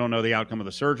 So we don't know the outcome of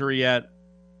the surgery yet.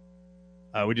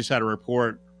 We just had a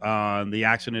report on the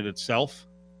accident itself.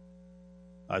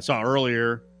 I saw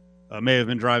earlier may have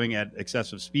been driving at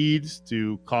excessive speeds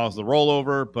to cause the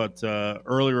rollover, but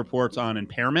early reports on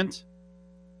impairment.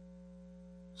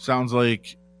 Sounds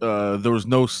like there was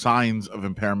no signs of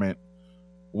impairment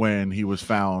when he was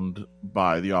found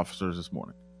by the officers this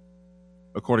morning,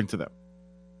 according to them.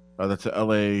 That's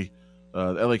the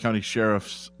LA County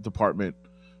Sheriff's Department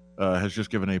has just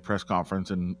given a press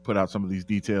conference and put out some of these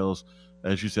details.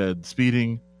 As you said,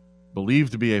 speeding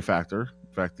believed to be a factor,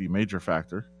 in fact, the major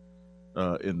factor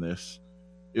in this.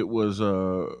 It was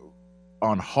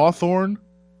on Hawthorne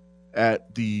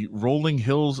at the Rolling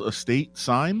Hills Estate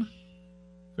sign.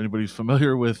 If anybody's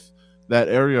familiar with that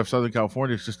area of Southern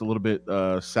California, it's just a little bit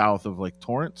south of like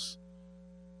Torrance.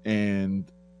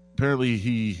 And apparently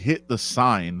he hit the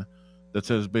sign that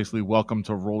says basically welcome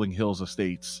to Rolling Hills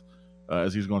Estates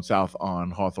as he was going south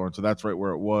on Hawthorne. So that's right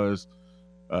where it was.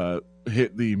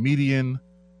 Hit the median,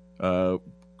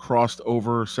 crossed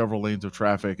over several lanes of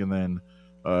traffic, and then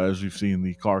as we've seen,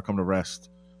 the car come to rest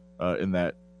in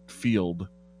that field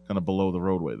kind of below the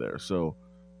roadway there. So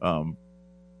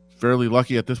fairly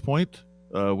lucky at this point.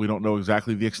 We don't know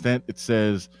exactly the extent. It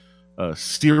says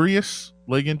serious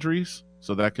leg injuries,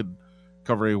 so that could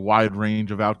cover a wide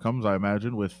range of outcomes, I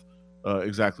imagine, with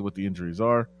exactly what the injuries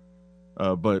are.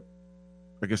 But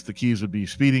I guess the keys would be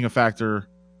speeding a factor,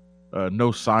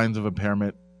 no signs of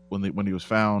impairment when he was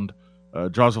found,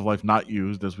 jaws of life not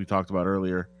used, as we talked about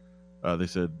earlier. They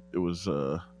said it was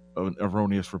an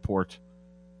erroneous report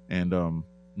and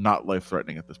not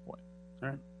life-threatening at this point. All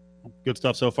right. Good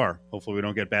stuff so far. Hopefully we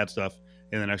don't get bad stuff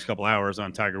in the next couple hours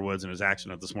on Tiger Woods and his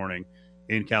accident this morning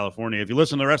in California. If you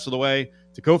listen the rest of the way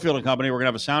to Cofield and Company, we're going to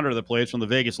have a sounder that plays from the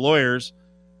Vegas Lawyers.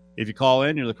 If you call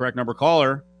in, you're the correct number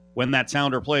caller. When that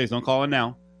sounder plays, don't call in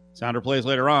now. Sounder plays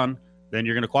later on, then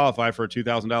you're going to qualify for a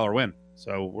 $2,000 win.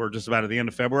 So we're just about at the end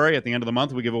of February. At the end of the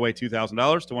month, we give away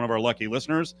 $2,000 to one of our lucky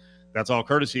listeners. That's all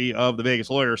courtesy of the Vegas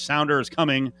Lawyers. Sounder is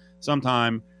coming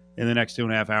sometime in the next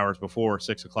 2.5 hours before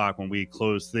 6 o'clock when we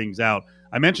close things out.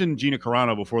 I mentioned Gina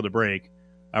Carano before the break.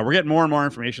 We're getting more and more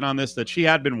information on this, that she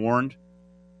had been warned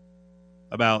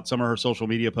about some of her social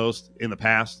media posts in the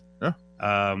past. Yeah.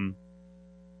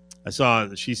 I saw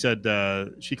that she said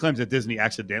she claims that Disney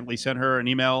accidentally sent her an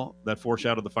email that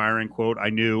foreshadowed the firing. Quote,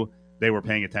 "I knew they were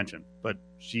paying attention," but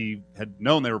she had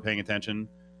known they were paying attention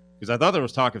because I thought there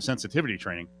was talk of sensitivity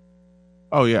training.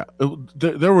 Oh, yeah.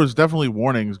 There was definitely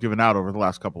warnings given out over the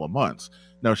last couple of months.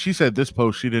 Now, she said this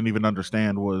post she didn't even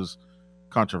understand was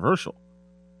controversial,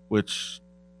 which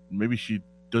maybe she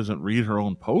doesn't read her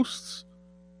own posts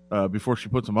before she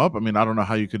puts them up. I mean, I don't know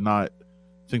how you could not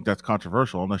think that's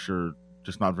controversial unless you're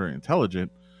just not very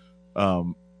intelligent.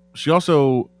 She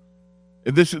also,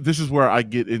 and this is where I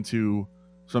get into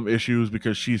some issues,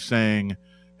 because she's saying,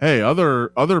 hey,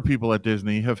 other people at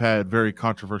Disney have had very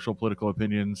controversial political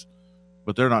opinions,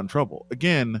 but they're not in trouble.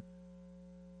 Again,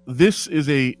 this is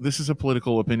a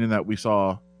political opinion that we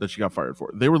saw that she got fired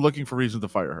for. They were looking for reasons to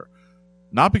fire her,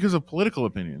 not because of political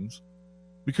opinions,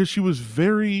 because she was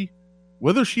very,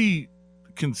 whether she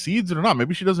concedes it or not,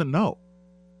 maybe she doesn't know,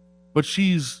 but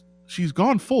she's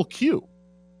gone full Q.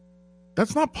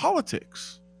 That's not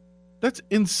politics. That's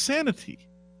insanity.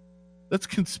 That's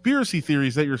conspiracy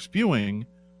theories that you're spewing.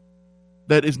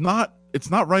 That is not,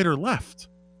 it's not right or left.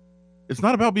 It's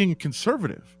not about being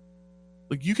conservative.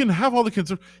 Like, you can have all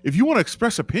the if you want to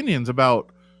express opinions about,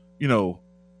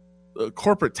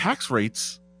 corporate tax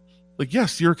rates, like,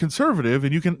 yes, you're conservative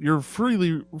and you're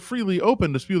freely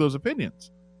open to spew those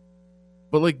opinions.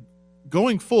 But like,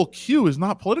 going full Q is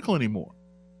not political anymore.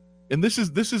 And this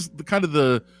is the kind of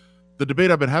the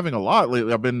debate I've been having a lot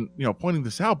lately. I've been, pointing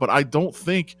this out, but I don't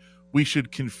think we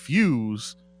should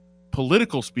confuse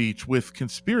political speech with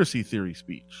conspiracy theory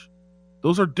speech.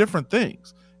 Those are different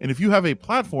things. And if you have a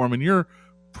platform and you're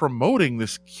promoting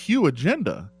this Q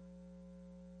agenda,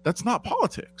 that's not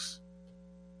politics.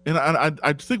 And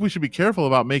I think we should be careful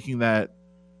about making that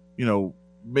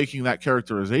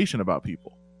characterization about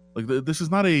people. Like, this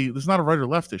is not a right or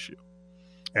left issue.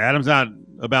 Adam's not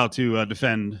about to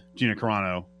defend Gina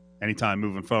Carano anytime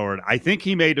moving forward. I think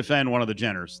he may defend one of the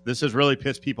Jenners. This has really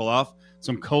pissed people off.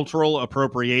 Some cultural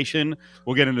appropriation.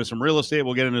 We'll get into some real estate.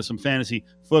 We'll get into some fantasy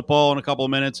football in a couple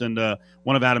of minutes. And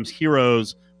one of Adam's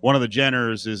heroes, one of the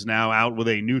Jenners, is now out with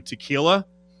a new tequila.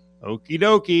 Okie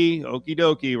dokie. Okie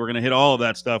dokie. We're going to hit all of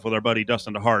that stuff with our buddy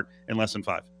Dustin DeHart in less than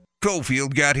 5.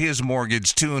 Cofield got his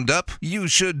mortgage tuned up. You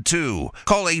should too.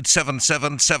 Call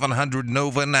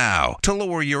 877-700-NOVA now to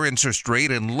lower your interest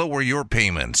rate and lower your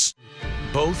payments.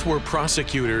 Both were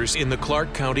prosecutors in the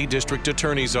Clark County District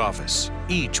Attorney's Office,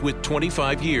 each with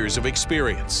 25 years of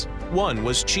experience. One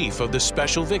was chief of the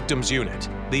Special Victims Unit,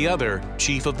 the other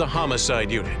chief of the Homicide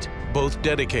Unit. Both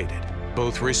dedicated,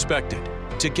 both respected.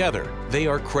 Together, they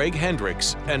are Craig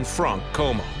Hendricks and Frank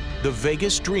Como, the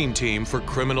Vegas Dream Team for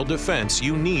criminal defense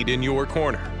you need in your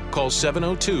corner. Call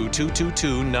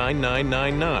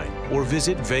 702-222-9999 or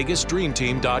visit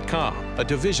vegasdreamteam.com, a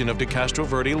division of DeCastro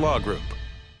Verde Law Group.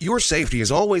 Your safety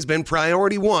has always been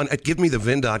priority one at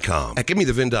GiveMeTheVIN.com. At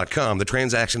GiveMeTheVIN.com, the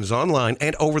transaction is online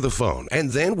and over the phone,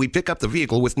 and then we pick up the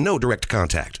vehicle with no direct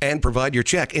contact and provide your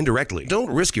check indirectly.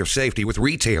 Don't risk your safety with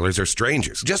retailers or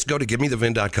strangers. Just go to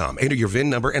GiveMeTheVIN.com, enter your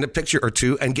VIN number and a picture or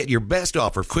two, and get your best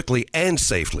offer quickly and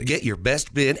safely. Get your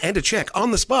best bid and a check on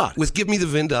the spot with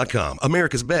GiveMeTheVIN.com,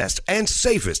 America's best and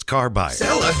safest car buyer.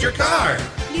 Sell us your car.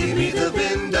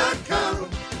 GiveMeTheVIN.com.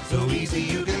 So easy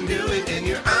you can do it in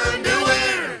your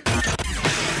underwear.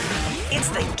 It's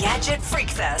the Gadget Freak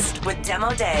Fest with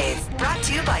Demo Dave. Brought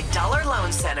to you by Dollar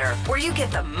Loan Center, where you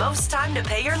get the most time to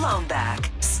pay your loan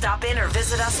back. Stop in or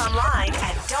visit us online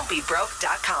at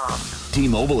don'tbebroke.com.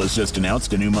 T-Mobile has just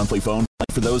announced a new monthly phone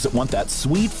for those that want that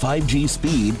sweet 5G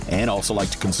speed and also like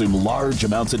to consume large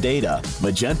amounts of data.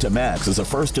 Magenta Max is a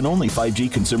first and only 5G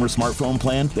consumer smartphone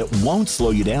plan that won't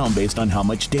slow you down based on how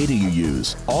much data you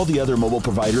use. All the other mobile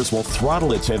providers will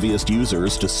throttle its heaviest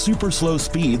users to super slow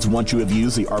speeds once you have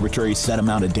used the arbitrary set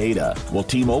amount of data. Well,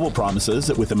 T-Mobile promises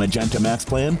that with the Magenta Max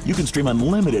plan, you can stream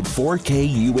unlimited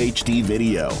 4K UHD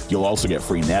video. You'll also get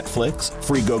free Netflix,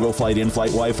 free GoGo Flight in-flight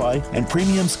Wi-Fi, and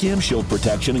premium Skim Shield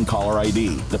protection and caller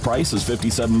ID. The price is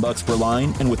 $57 per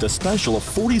line, and with a special of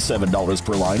 $47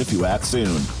 per line if you act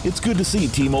soon. It's good to see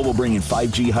T-Mobile bringing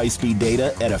 5G high-speed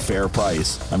data at a fair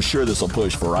price. I'm sure this will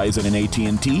push Verizon and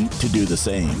AT&T to do the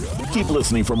same. Keep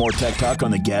listening for more tech talk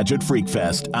on the Gadget Freak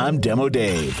Fest. I'm Demo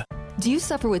Dave. Do you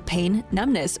suffer with pain,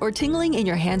 numbness, or tingling in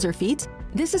your hands or feet?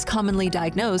 This is commonly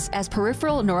diagnosed as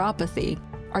peripheral neuropathy.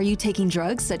 Are you taking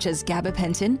drugs such as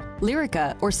gabapentin,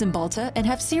 Lyrica, or Cymbalta and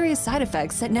have serious side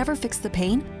effects that never fix the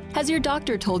pain? Has your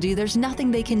doctor told you there's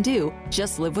nothing they can do?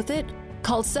 Just live with it?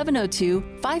 Call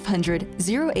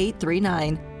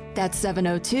 702-500-0839. That's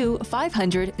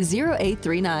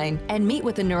 702-500-0839 and meet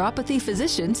with a neuropathy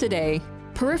physician today.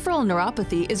 Peripheral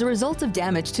neuropathy is a result of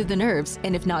damage to the nerves,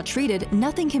 and if not treated,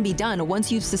 nothing can be done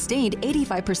once you've sustained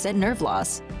 85% nerve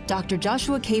loss. Dr.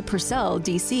 Joshua K. Purcell,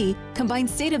 DC,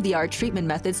 combines state-of-the-art treatment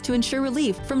methods to ensure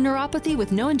relief from neuropathy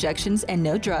with no injections and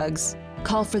no drugs.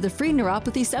 Call for the free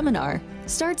neuropathy seminar.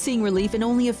 Start seeing relief in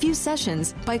only a few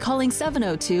sessions by calling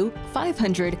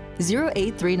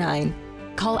 702-500-0839.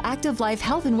 Call Active Life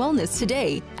Health and Wellness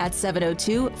today at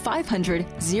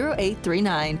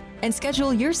 702-500-0839 and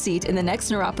schedule your seat in the next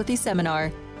neuropathy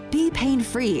seminar. Be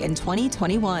pain-free in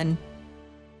 2021.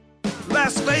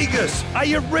 Las Vegas, are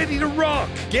you ready to rock?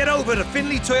 Get over to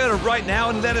Findlay Toyota right now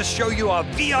and let us show you our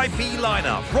VIP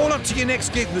lineup. Roll up to your next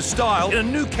gig with style in a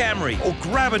new Camry or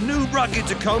grab a new rugged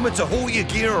Tacoma to haul your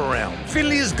gear around.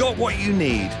 Findlay has got what you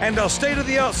need, and our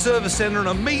state-of-the-art service center and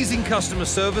amazing customer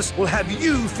service will have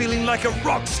you feeling like a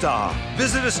rock star.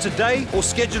 Visit us today or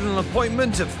schedule an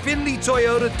appointment at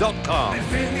FindlayToyota.com. At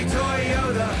Findlay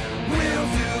Toyota, we'll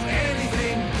do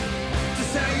anything to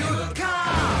sell you a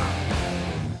car.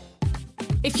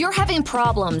 If you're having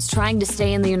problems trying to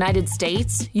stay in the United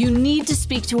States, you need to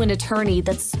speak to an attorney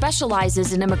that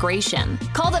specializes in immigration.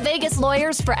 Call the Vegas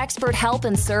Lawyers for expert help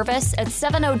and service at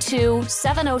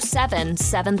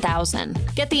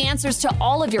 702-707-7000. Get the answers to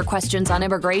all of your questions on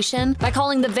immigration by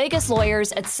calling the Vegas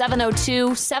Lawyers at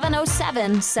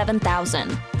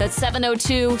 702-707-7000. That's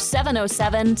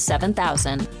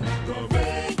 702-707-7000.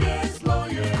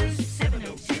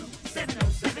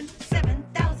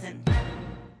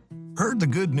 Heard the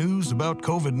good news about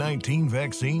COVID-19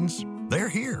 vaccines? They're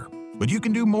here, but you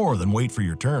can do more than wait for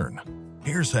your turn.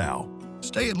 Here's how.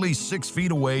 Stay at least 6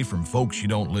 feet away from folks you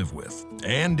don't live with,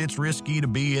 and it's risky to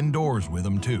be indoors with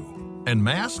them too. And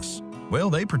masks?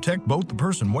 Well, they protect both the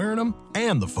person wearing them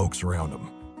and the folks around them.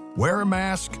 Wear a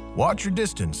mask, watch your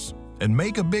distance, and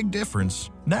make a big difference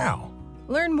now.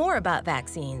 Learn more about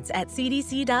vaccines at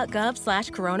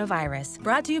cdc.gov/coronavirus.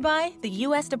 Brought to you by the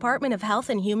U.S. Department of Health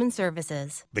and Human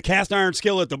Services. The cast iron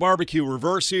skillet, the barbecue,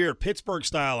 reverse sear, Pittsburgh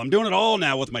style. I'm doing it all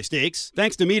now with my steaks.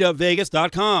 Thanks to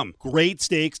MeetUpVegas.com. Great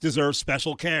steaks deserve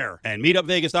special care. And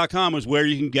MeetUpVegas.com is where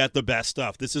you can get the best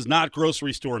stuff. This is not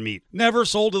grocery store meat. Never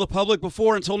sold to the public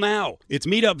before until now. It's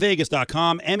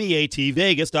MeetUpVegas.com, MEAT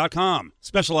Vegas.com.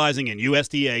 Specializing in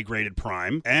USDA graded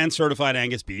prime and certified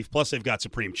Angus beef. Plus they've got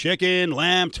supreme chicken,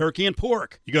 lamb, turkey, and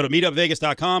pork. You go to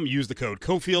MeetUpVegas.com, use the code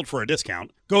Cofield for a discount.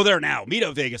 Go there now,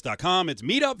 MeetUpVegas.com. It's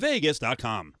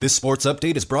MeetUpVegas.com. This sports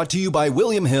update is brought to you by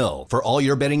William Hill. For all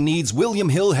your betting needs, William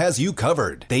Hill has you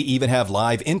covered. They even have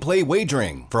live in-play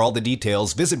wagering. For all the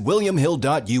details, visit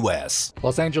williamhill.us.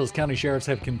 Los Angeles County sheriffs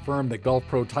have confirmed that golf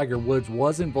pro Tiger Woods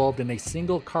was involved in a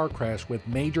single car crash with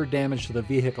major damage to the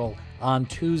vehicle on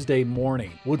Tuesday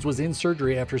morning. Woods was in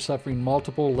surgery after suffering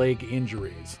multiple leg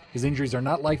injuries. His injuries are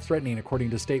not life-threatening, according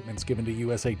to statements given to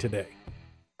USA Today.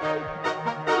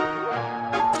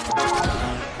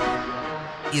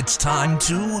 It's time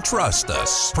to Trust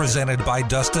Us. Presented by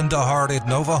Dustin DeHart at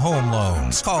Nova Home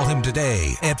Loans. Call him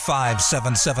today at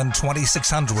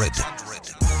 577-2600.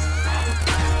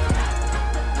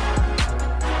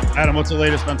 Adam, what's the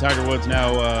latest on Tiger Woods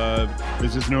now?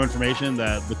 Is this new information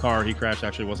that the car he crashed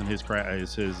actually wasn't his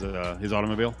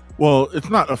automobile? Well, it's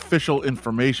not official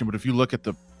information, but if you look at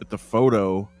the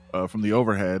photo from the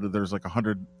overhead, there's like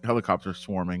 100 helicopters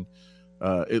swarming.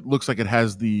 It looks like it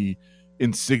has the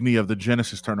insignia of the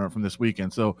Genesis tournament from this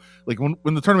weekend. So, like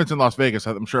when the tournament's in Las Vegas,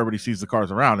 I'm sure everybody sees the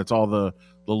cars around. It's all the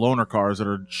loaner cars that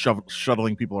are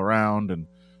shuttling people around, and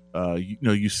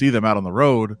you see them out on the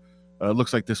road. It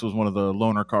looks like this was one of the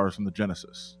loaner cars from the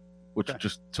Genesis, which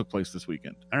just took place this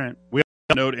weekend. All right. We have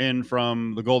a note in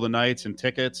from the Golden Knights and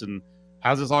tickets, and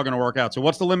how's this all going to work out? So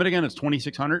what's the limit again? It's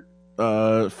 2,600?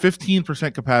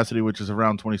 15% capacity, which is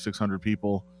around 2,600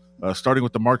 people, starting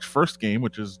with the March 1st game,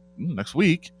 which is next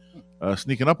week,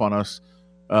 sneaking up on us.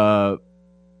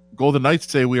 Golden Knights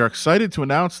say, we are excited to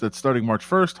announce that starting March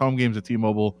 1st, home games at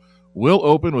T-Mobile will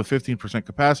open with 15%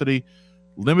 capacity.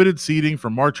 Limited seating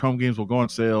for March home games will go on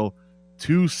sale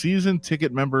to season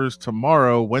ticket members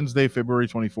tomorrow, Wednesday, February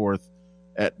 24th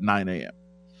at 9 a.m.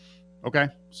 Okay.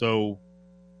 So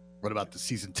what about the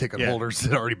season ticket holders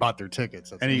that already bought their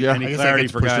tickets? Any clarity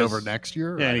for guys over next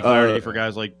year? Yeah, any clarity for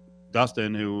guys like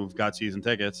Dustin who've got season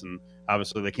tickets, and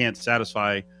obviously they can't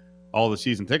satisfy all the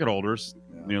season ticket holders,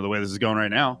 the way this is going right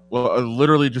now. Well, I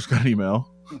literally just got an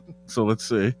email. So let's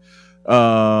see.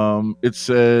 It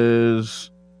says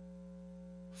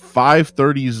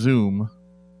 5:30 Zoom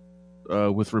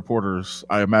with reporters.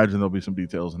 I imagine there'll be some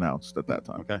details announced at that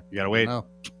time. Okay. You got to wait.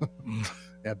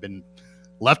 I've been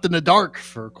left in the dark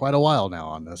for quite a while now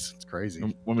on this. It's crazy.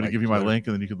 Want me to give you my link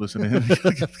and then you could listen in? I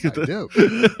do.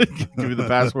 Give you the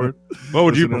password. What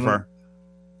would you prefer?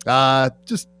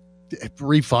 Just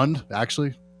refund,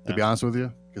 actually, to be honest with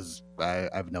you, because I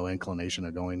have no inclination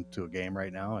of going to a game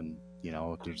right now, and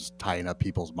they're just tying up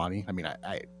people's money. I mean,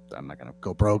 I'm not going to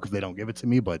go broke if they don't give it to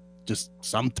me, but just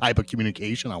some type of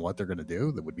communication on what they're going to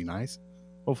do, that would be nice.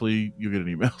 Hopefully you get an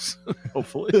emails.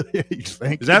 Hopefully. You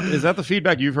think? Is that the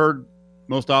feedback you've heard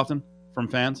most often from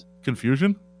fans?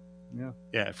 Confusion?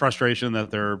 Yeah, frustration that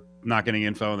they're not getting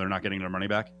info and they're not getting their money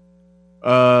back?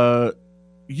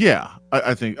 Yeah,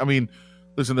 I think. I mean,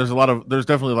 listen, there's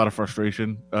definitely a lot of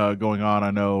frustration going on.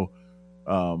 I know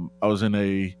I was in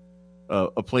a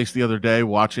place the other day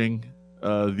watching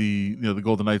the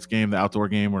Golden Knights game, the outdoor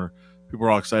game, where people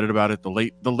were all excited about it, the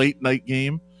late night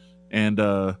game, and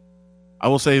I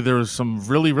will say there's some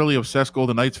really, really obsessed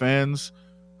Golden Knights fans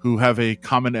who have a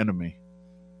common enemy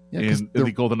in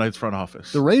the Golden Knights front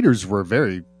office. The Raiders were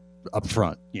very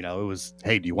upfront. It was,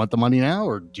 hey, do you want the money now,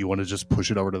 or do you want to just push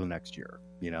it over to the next year?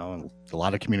 And a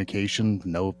lot of communication,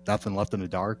 nothing left in the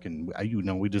dark. And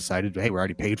we decided, hey, we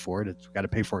already paid for it. We got to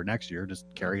pay for it next year. Just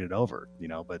carry it over.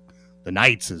 But the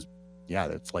Knights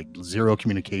it's like zero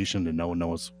communication, and no one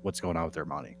knows what's going on with their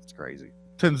money. It's crazy.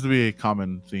 Tends to be a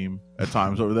common theme at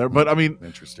times over there. But I mean,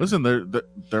 listen,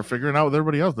 they're figuring out with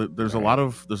everybody else. There's a lot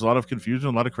of confusion,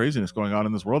 a lot of craziness going on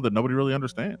in this world that nobody really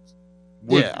understands.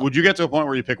 Would you get to a point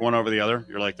where you pick one over the other?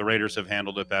 You're like, the Raiders have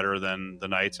handled it better than the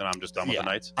Knights, and I'm just done with the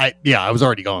Knights? I was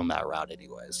already going that route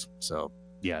anyways. So,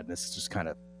 yeah, this just kind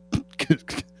of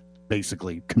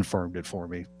basically confirmed it for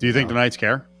me. Do you think the Knights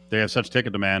care? They have such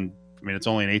ticket demand. I mean, it's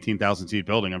only an 18,000-seat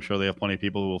building. I'm sure they have plenty of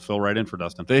people who will fill right in for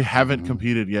Dustin. They haven't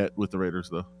competed yet with the Raiders,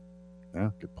 though.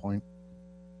 Yeah, good point.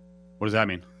 What does that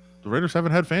mean? The Raiders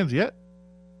haven't had fans yet.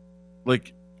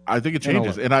 Like, I think it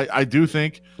changes. And I do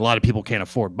think a lot of people can't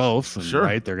afford both. And, sure.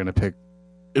 Right? They're going to pick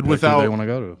it who they want to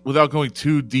go to. Without going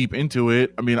too deep into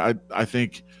it, I mean, I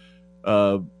think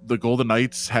the Golden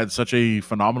Knights had such a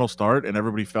phenomenal start, and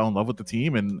everybody fell in love with the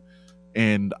team.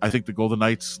 And I think the Golden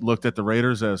Knights looked at the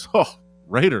Raiders as,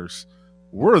 Raiders,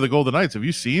 we're the Golden Knights. Have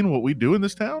you seen what we do in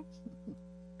this town?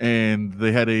 And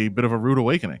they had a bit of a rude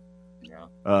awakening.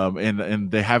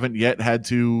 And they haven't yet had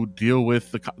to deal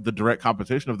with the direct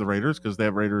competition of the Raiders, because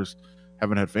the Raiders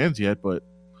haven't had fans yet. But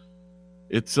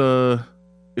it's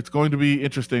going to be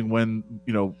interesting when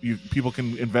people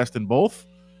can invest in both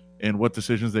and what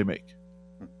decisions they make.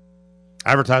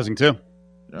 Advertising too.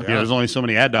 Yeah. There's only so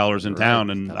many ad dollars in town,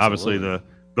 and obviously the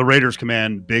Raiders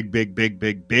command big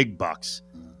bucks.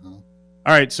 Mm-hmm.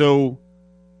 All right, so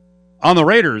on the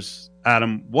Raiders,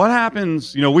 Adam, what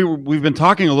happens? We've been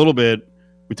talking a little bit.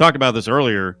 We talked about this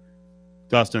earlier,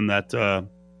 Dustin, that,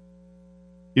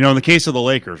 in the case of the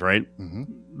Lakers, right? Mm-hmm.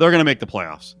 They're going to make the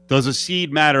playoffs. Does a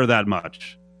seed matter that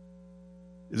much?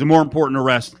 Is it more important to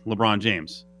rest LeBron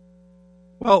James?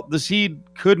 Well, the seed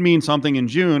could mean something in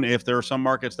June if there are some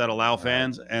markets that allow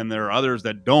fans and there are others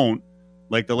that don't.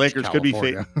 Like the Lakers could be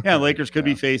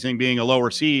be facing being a lower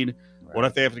seed. Right. What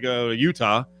if they have to go to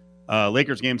Utah?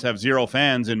 Lakers games have 0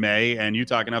 fans in May, and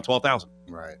Utah can have 12,000.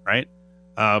 Right.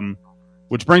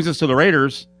 Which brings us to the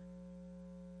Raiders.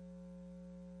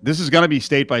 This is going to be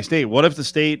state by state. What if the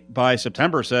state by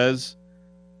September says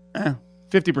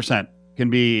 50% can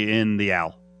be in the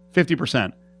AL?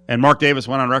 50%. And Mark Davis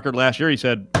went on record last year. He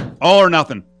said, all or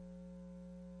nothing.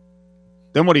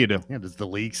 Then what do you do? Yeah, does the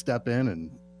league step in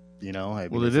and, they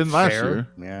didn't last year.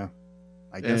 Yeah.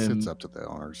 I guess it's up to the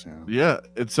owners. Yeah.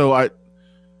 And so I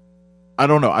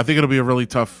don't know. I think it'll be a really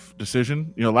tough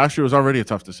decision. Last year was already a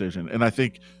tough decision. And I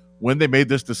think when they made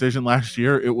this decision last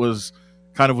year, it was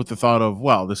kind of with the thought of,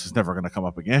 well, this is never going to come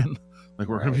up again. Like,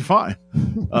 we're going to be fine.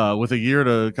 With a year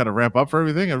to kind of ramp up for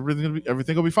everything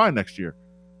will be fine next year.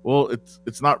 Well,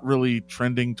 it's not really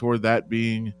trending toward that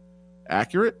being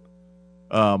accurate.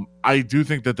 I do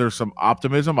think that there's some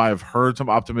optimism. I have heard some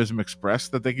optimism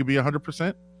expressed that they could be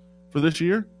 100% for this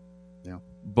year. Yeah.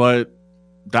 But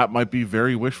that might be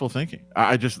very wishful thinking.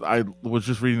 I was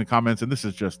just reading the comments, and this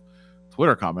is just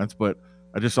Twitter comments, but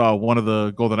I just saw one of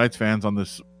the Golden Knights fans on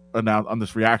this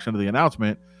reaction to the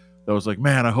announcement that was like,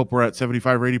 man, I hope we're at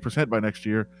 75 or 80% by next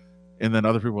year. And then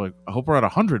other people were like, I hope we're at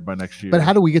 100 by next year. But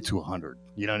how do we get to 100?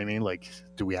 You know what I mean? Like,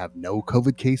 do we have no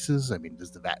COVID cases? I mean,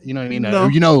 you know what I mean?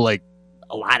 No. Like,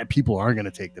 a lot of people aren't going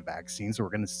to take the vaccine, so we're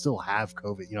going to still have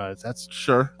COVID. That's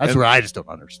sure. That's where I just don't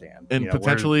understand. And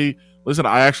potentially, listen,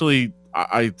 I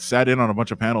sat in on a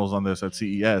bunch of panels on this at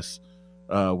CES,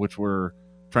 which were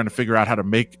trying to figure out how to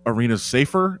make arenas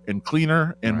safer and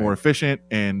cleaner and more efficient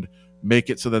and make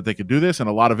it so that they could do this. And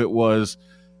a lot of it was,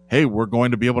 hey, we're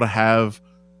going to be able to have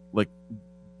like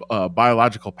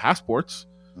biological passports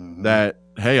that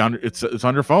hey, it's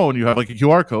on your phone. You have like a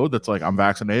QR code that's like I'm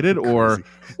vaccinated, or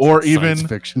even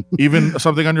fiction. even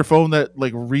something on your phone that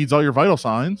like reads all your vital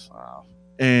signs. Wow.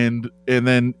 And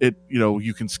then it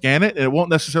you can scan it, and it won't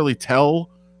necessarily tell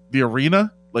the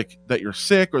arena like that you're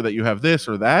sick or that you have this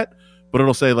or that, but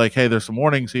it'll say like, hey, there's some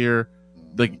warnings here.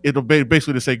 Like it'll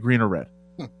basically just say green or red,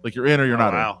 like you're in or you're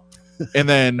not in. And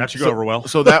then that should go over well.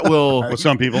 So that will with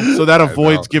some people. So that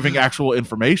avoids giving actual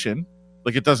information.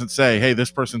 Like it doesn't say, hey,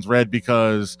 this person's red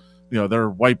because their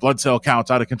white blood cell count's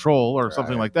out of control or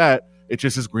something like that. It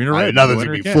just says green or red. Nothing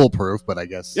to be foolproof, but I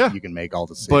guess you can make all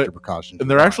the safety precautions. And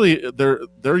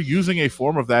they're using a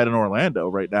form of that in Orlando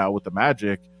right now with the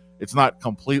Magic. It's not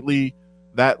completely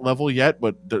that level yet,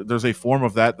 but there's a form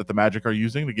of that the Magic are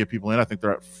using to get people in. I think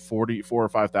they're at 44 or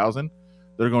 5,000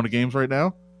 that are going to games right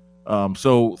now.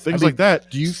 So things like that.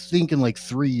 Do you think in like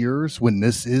 3 years when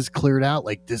this is cleared out,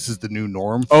 like this is the new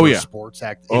norm for sports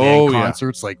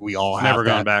concerts? Like we all have never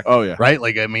gone back. Oh yeah. Right.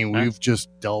 Like, I mean, we've just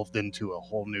delved into a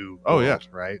whole new world,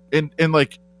 right. And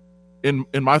like in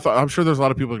my thought, I'm sure there's a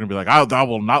lot of people are going to be like, I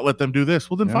will not let them do this.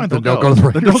 Well, then fine. Don't go.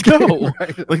 Then don't go.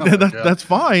 Right. Like that's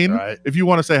fine. Right. If you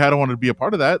want to say, I don't want to be a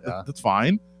part of that, that's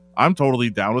fine. I'm totally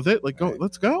down with it. Like, go,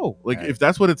 let's go. Like, if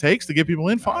that's what it takes to get people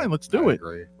in, fine, let's do it.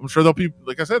 Agree. I'm sure there'll be,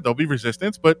 like I said, there'll be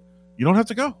resistance, but you don't have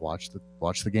to go. Watch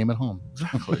the game at home.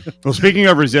 Exactly. Well, speaking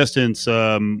of resistance,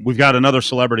 we've got another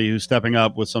celebrity who's stepping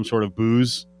up with some sort of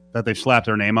booze that they've slapped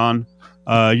their name on.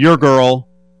 Your girl,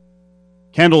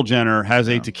 Kendall Jenner, has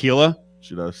a tequila.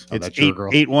 She does. It's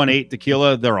 818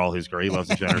 tequila. They're all his girl. He loves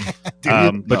the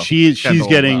Jenners. But she's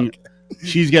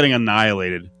getting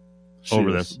annihilated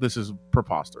over this. This is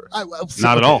preposterous.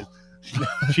 Not at all.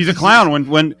 She's a clown.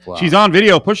 When she's on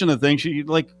video pushing the thing, she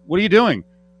like, what are you doing?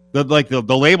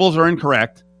 The labels are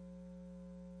incorrect.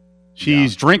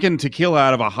 She's drinking tequila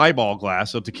out of a highball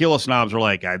glass. So tequila snobs are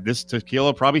like, this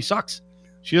tequila probably sucks.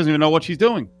 She doesn't even know what she's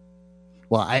doing.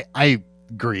 Well, I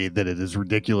agree that it is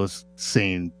ridiculous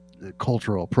saying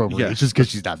cultural appropriation just because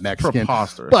she's not Mexican.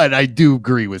 But I do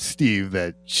agree with Steve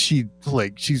that she's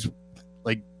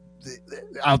like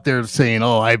out there saying,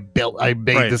 "Oh, I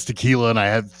made this tequila and I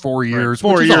had 4 years,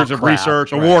 4 years of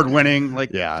research, award winning."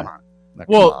 Like, come on.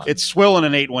 Well, it's swilling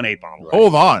an 818 bottle. Right?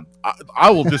 Hold on, I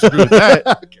will disagree with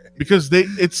that because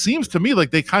it seems to me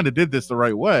like they kind of did this the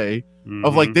right way.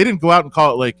 Of like they didn't go out and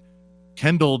call it like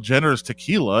Kendall Jenner's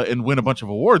tequila and win a bunch of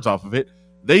awards off of it.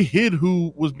 They hid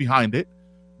who was behind it.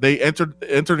 They entered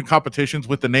in competitions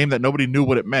with the name that nobody knew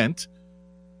what it meant,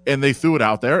 and they threw it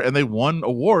out there, and they won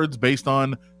awards based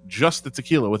on just the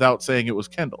tequila without saying it was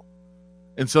Kendall.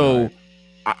 And so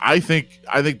I think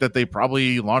that they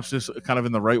probably launched this kind of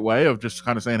in the right way of just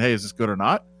kind of saying, hey, is this good or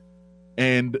not?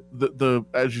 And the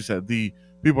as you said, the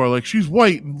people are like, she's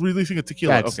white and releasing a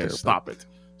tequila. That's okay, stop it.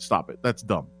 That's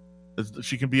dumb.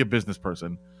 She can be a business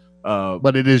person.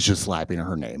 But it is just slapping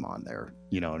her name on there.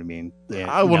 You know what I mean?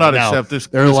 I will not accept this.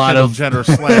 There are a lot of Jenner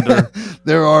slander.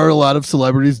 There are a lot of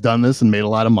celebrities done this and made a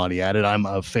lot of money at it. I'm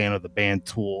a fan of the band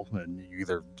Tool, and you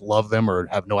either love them or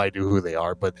have no idea who they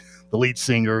are. But the lead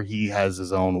singer, he has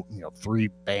his own 3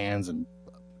 bands and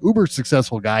uber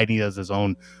successful guy. And he has his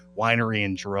own winery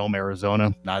in Jerome,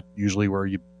 Arizona. Not usually where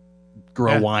you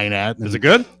grow wine at. Is it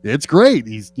good? It's great.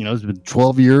 He's it's been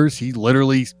 12 years. He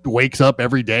literally wakes up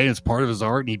every day. It's part of his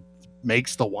art, and he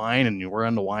makes the wine, and we're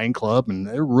on the wine club, and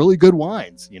they're really good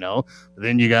wines, But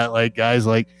then you got like guys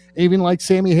like even like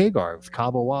Sammy Hagar with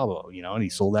Cabo Wabo, and he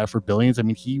sold that for billions. I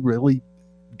mean, he really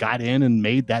got in and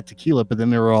made that tequila. But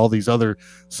then there were all these other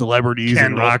celebrities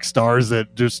and rock stars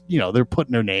that just they're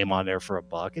putting their name on there for a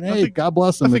buck. And hey, God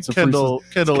bless them. It's Kendall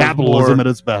capitalism at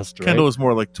its best. Right? Kendall is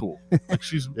more like Tool. Like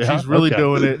she's really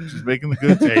doing it. She's making the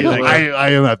good thing. I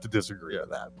have to disagree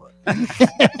with that, but.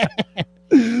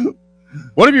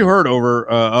 What have you heard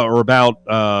over or about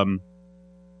Conor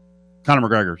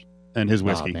McGregor and his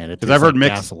whiskey? Because I've heard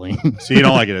mixed. Gasoline. So you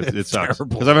don't like it? It sucks.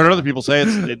 Because I've heard other people say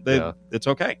it's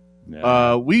okay.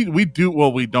 Yeah. We do.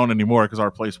 Well, we don't anymore because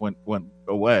our place went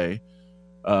away.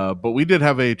 But we did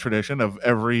have a tradition of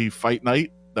every fight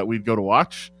night that we'd go to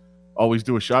watch, always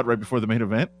do a shot right before the main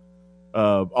event.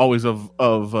 Always of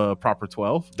proper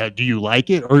 12. Do you like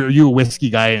it, or are you a whiskey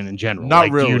guy in general? Not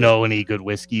really. Do you know any good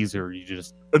whiskeys, or you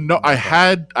just no? I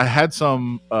had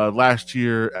some last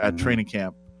year at training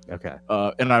camp. Okay.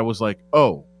 And I was like,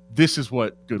 oh, this is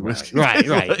what good whiskey. Right.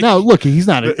 No, look, he's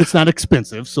not. It's not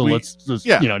expensive, so let's just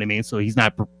you know what I mean. So he's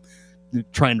not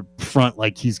trying to front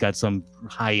like he's got some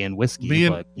high end whiskey. Me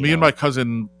and my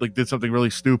cousin did something really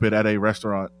stupid at a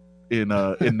restaurant in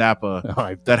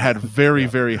Napa that had very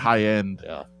very high end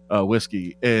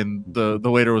whiskey, and the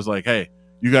waiter was like, "Hey,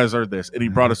 you guys earned this," and he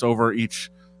brought us over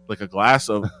each like a glass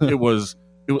of it was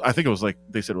I think it was like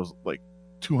they said it was like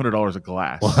 $200 a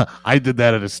glass. Well, I did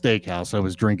that at a steakhouse. I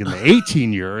was drinking the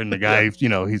 18-year, and the guy,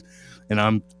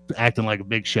 I'm acting like a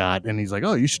big shot, and he's like,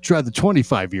 "Oh, you should try the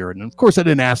 25-year." And of course, I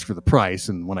didn't ask for the price.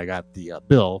 And when I got the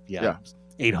bill, it was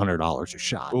 $800 a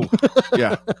shot. Ooh,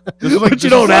 yeah, but you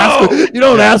don't ask. You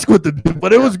don't ask what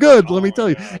but it was good. Let me tell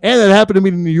you. And it happened to me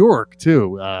in New York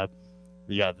too. What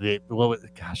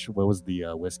was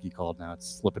the whiskey called? Now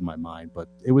it's slipping my mind, but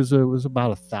it was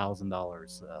about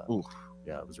 $1,000.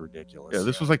 Yeah, it was ridiculous. Yeah,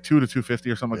 this was like $200 to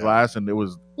 $250 or something a glass, and it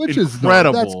was which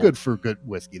incredible. That's good for good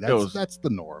whiskey. That's the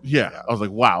norm. Yeah, I was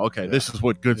like, wow, okay, this is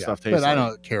what good stuff tastes like. But I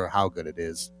don't care how good it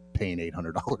is. Paying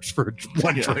 $800 for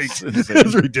one drink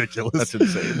is ridiculous. That's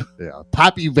insane. Yeah,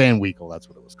 Poppy Van Winkle. That's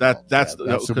what it was called. That's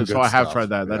so I have tried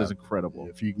that. That is incredible.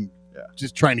 If you can,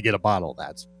 just trying to get a bottle,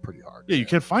 that's pretty hard. Yeah, you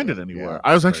can't find it anywhere.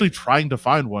 I was actually trying to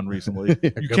find one recently.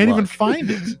 You can't even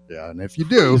find it. Yeah, and if you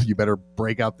do, you better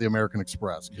break out the American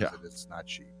Express because it's not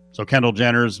cheap. So Kendall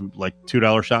Jenner's like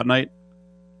 $2 shot night.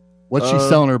 What's she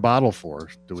selling her bottle for?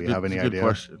 Do we have any idea? Good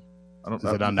question. Is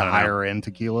it on the higher end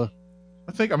tequila?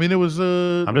 It was.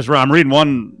 I'm reading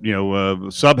one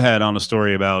subhead on a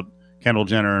story about Kendall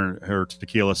Jenner and her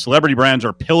tequila. Celebrity brands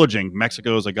are pillaging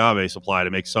Mexico's agave supply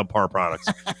to make subpar products.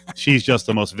 She's just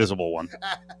the most visible one.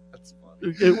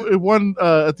 It won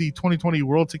at the 2020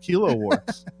 World Tequila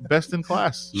Awards, best in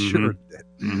class. Sure,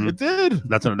 it did.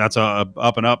 That's a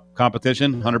up and up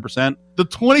competition, 100%. The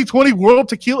 2020 World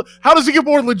Tequila. How does it get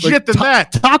more legit than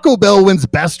that? Taco Bell wins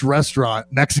best restaurant,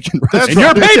 Mexican restaurant. In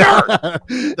your paper.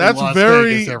 That's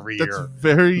very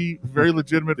very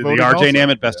legitimate. The RJ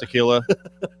Namit best tequila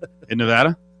in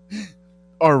Nevada.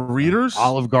 Our readers,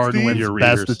 Olive Garden wins your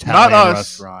best readers. Italian not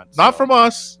us, restaurant. not from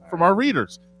us, from our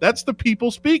readers. That's the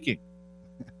people speaking.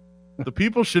 The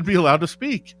people should be allowed to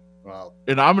speak. Well,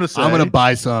 and I'm going to say, I'm going to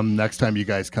buy some next time you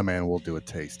guys come in. We'll do a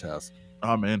taste test.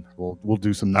 I'm in. We'll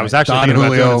do some. I was actually thinking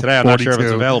about doing it today. I'm not sure if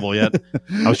it's available yet.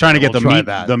 I was trying to get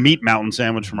the meat mountain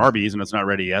sandwich from Arby's, and it's not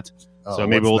ready yet. So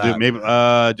maybe we'll do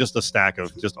just a stack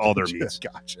of just all their meats.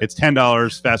 Gotcha. It's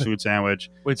 $10 fast food sandwich.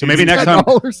 Wait, so maybe next time.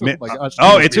 Oh my gosh!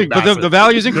 But the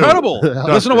value is incredible.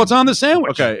 Listen to what's on the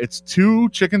sandwich. Okay, it's 2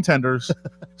 chicken tenders,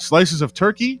 slices of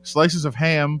turkey, slices of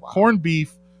ham, corned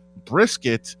beef,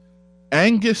 brisket,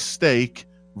 Angus steak,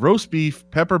 roast beef,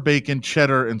 pepper bacon,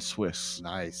 cheddar, and Swiss.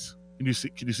 Nice. Can you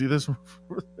see this? Oh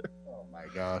my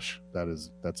gosh,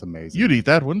 that's amazing. You'd eat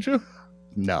that, wouldn't you?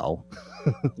 No.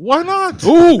 Why not?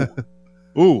 Ooh.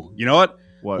 You know what?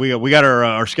 What? We got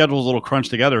our schedules a little crunched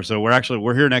together, so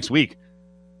we're here next week.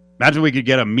 Imagine we could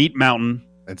get a meat mountain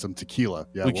and some tequila.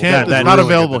 Yeah, we can't. It's not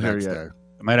available here yet.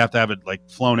 I might have to have it like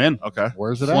flown in. Okay.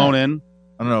 Where's it flown at? in?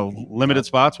 I don't know. Limited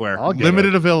spots where?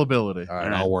 Limited availability. All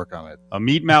right, I'll work on it. A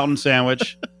meat mountain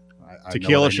sandwich,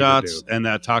 tequila shots, and and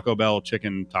that Taco Bell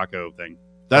chicken taco thing.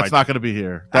 That's not going to be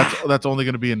here. That's only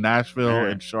going to be in Nashville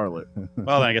and Charlotte.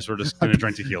 Well, then I guess we're just going to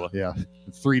drink tequila. Yeah,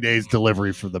 3 days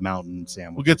delivery for the mountain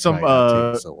sandwich. We'll get some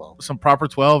some proper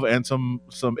 12 and some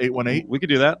 818. We could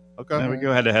do that. Okay, then we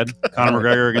go head to head. Conor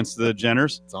McGregor against the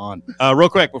Jenners. It's on. Real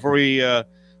quick before we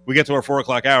get to our 4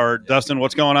 o'clock hour, Dustin,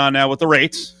 what's going on now with the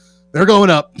rates? They're going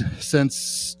up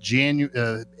since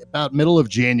about middle of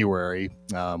January.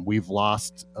 We've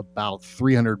lost about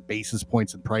 300 basis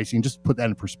points in pricing. Just to put that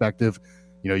in perspective,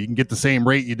 you can get the same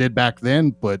rate you did back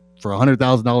then, but for a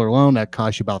 $100,000 loan, that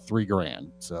costs you about $3,000.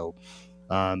 So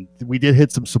we did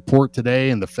hit some support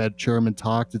today, and the Fed chairman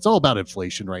talked. It's all about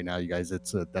inflation right now, you guys.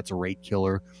 That's a rate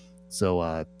killer.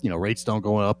 So rates don't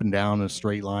go up and down in a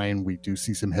straight line. We do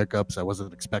see some hiccups. I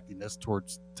wasn't expecting this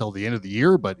till the end of the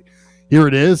year, but here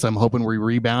it is. I'm hoping we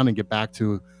rebound and get back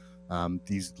to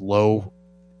these low,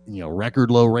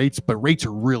 record low rates, but rates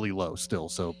are really low still.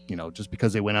 So, just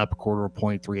because they went up a quarter of a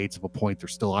point, 3/8 of a point,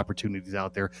 there's still opportunities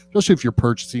out there, especially if you're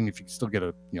purchasing. If you can still get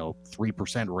a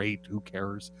 3% rate, who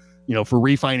cares? For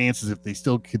refinances, if they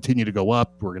still continue to go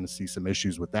up, we're going to see some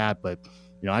issues with that. But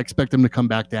I expect them to come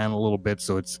back down a little bit.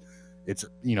 So it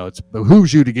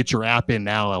behooves you to get your app in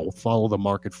now. I will follow the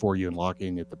market for you and lock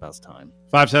in at the best time.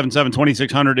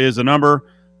 577-2600 is the number.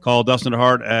 Call Dustin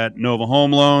DeHart at Nova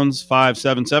Home Loans,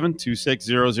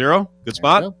 577-2600. Good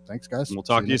spot. Thanks, guys. And we'll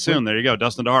talk to you soon. There you go.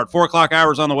 Dustin DeHart. 4 o'clock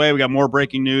hours on the way. We got more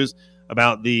breaking news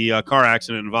about the car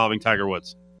accident involving Tiger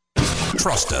Woods.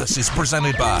 Trust Us is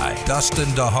presented by Dustin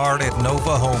DeHart at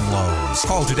Nova Home Loans.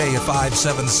 Call today at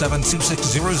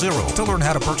 577-2600 to learn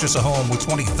how to purchase a home with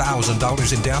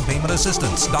 $20,000 in down payment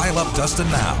assistance. Dial up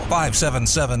Dustin now,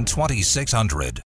 577-2600.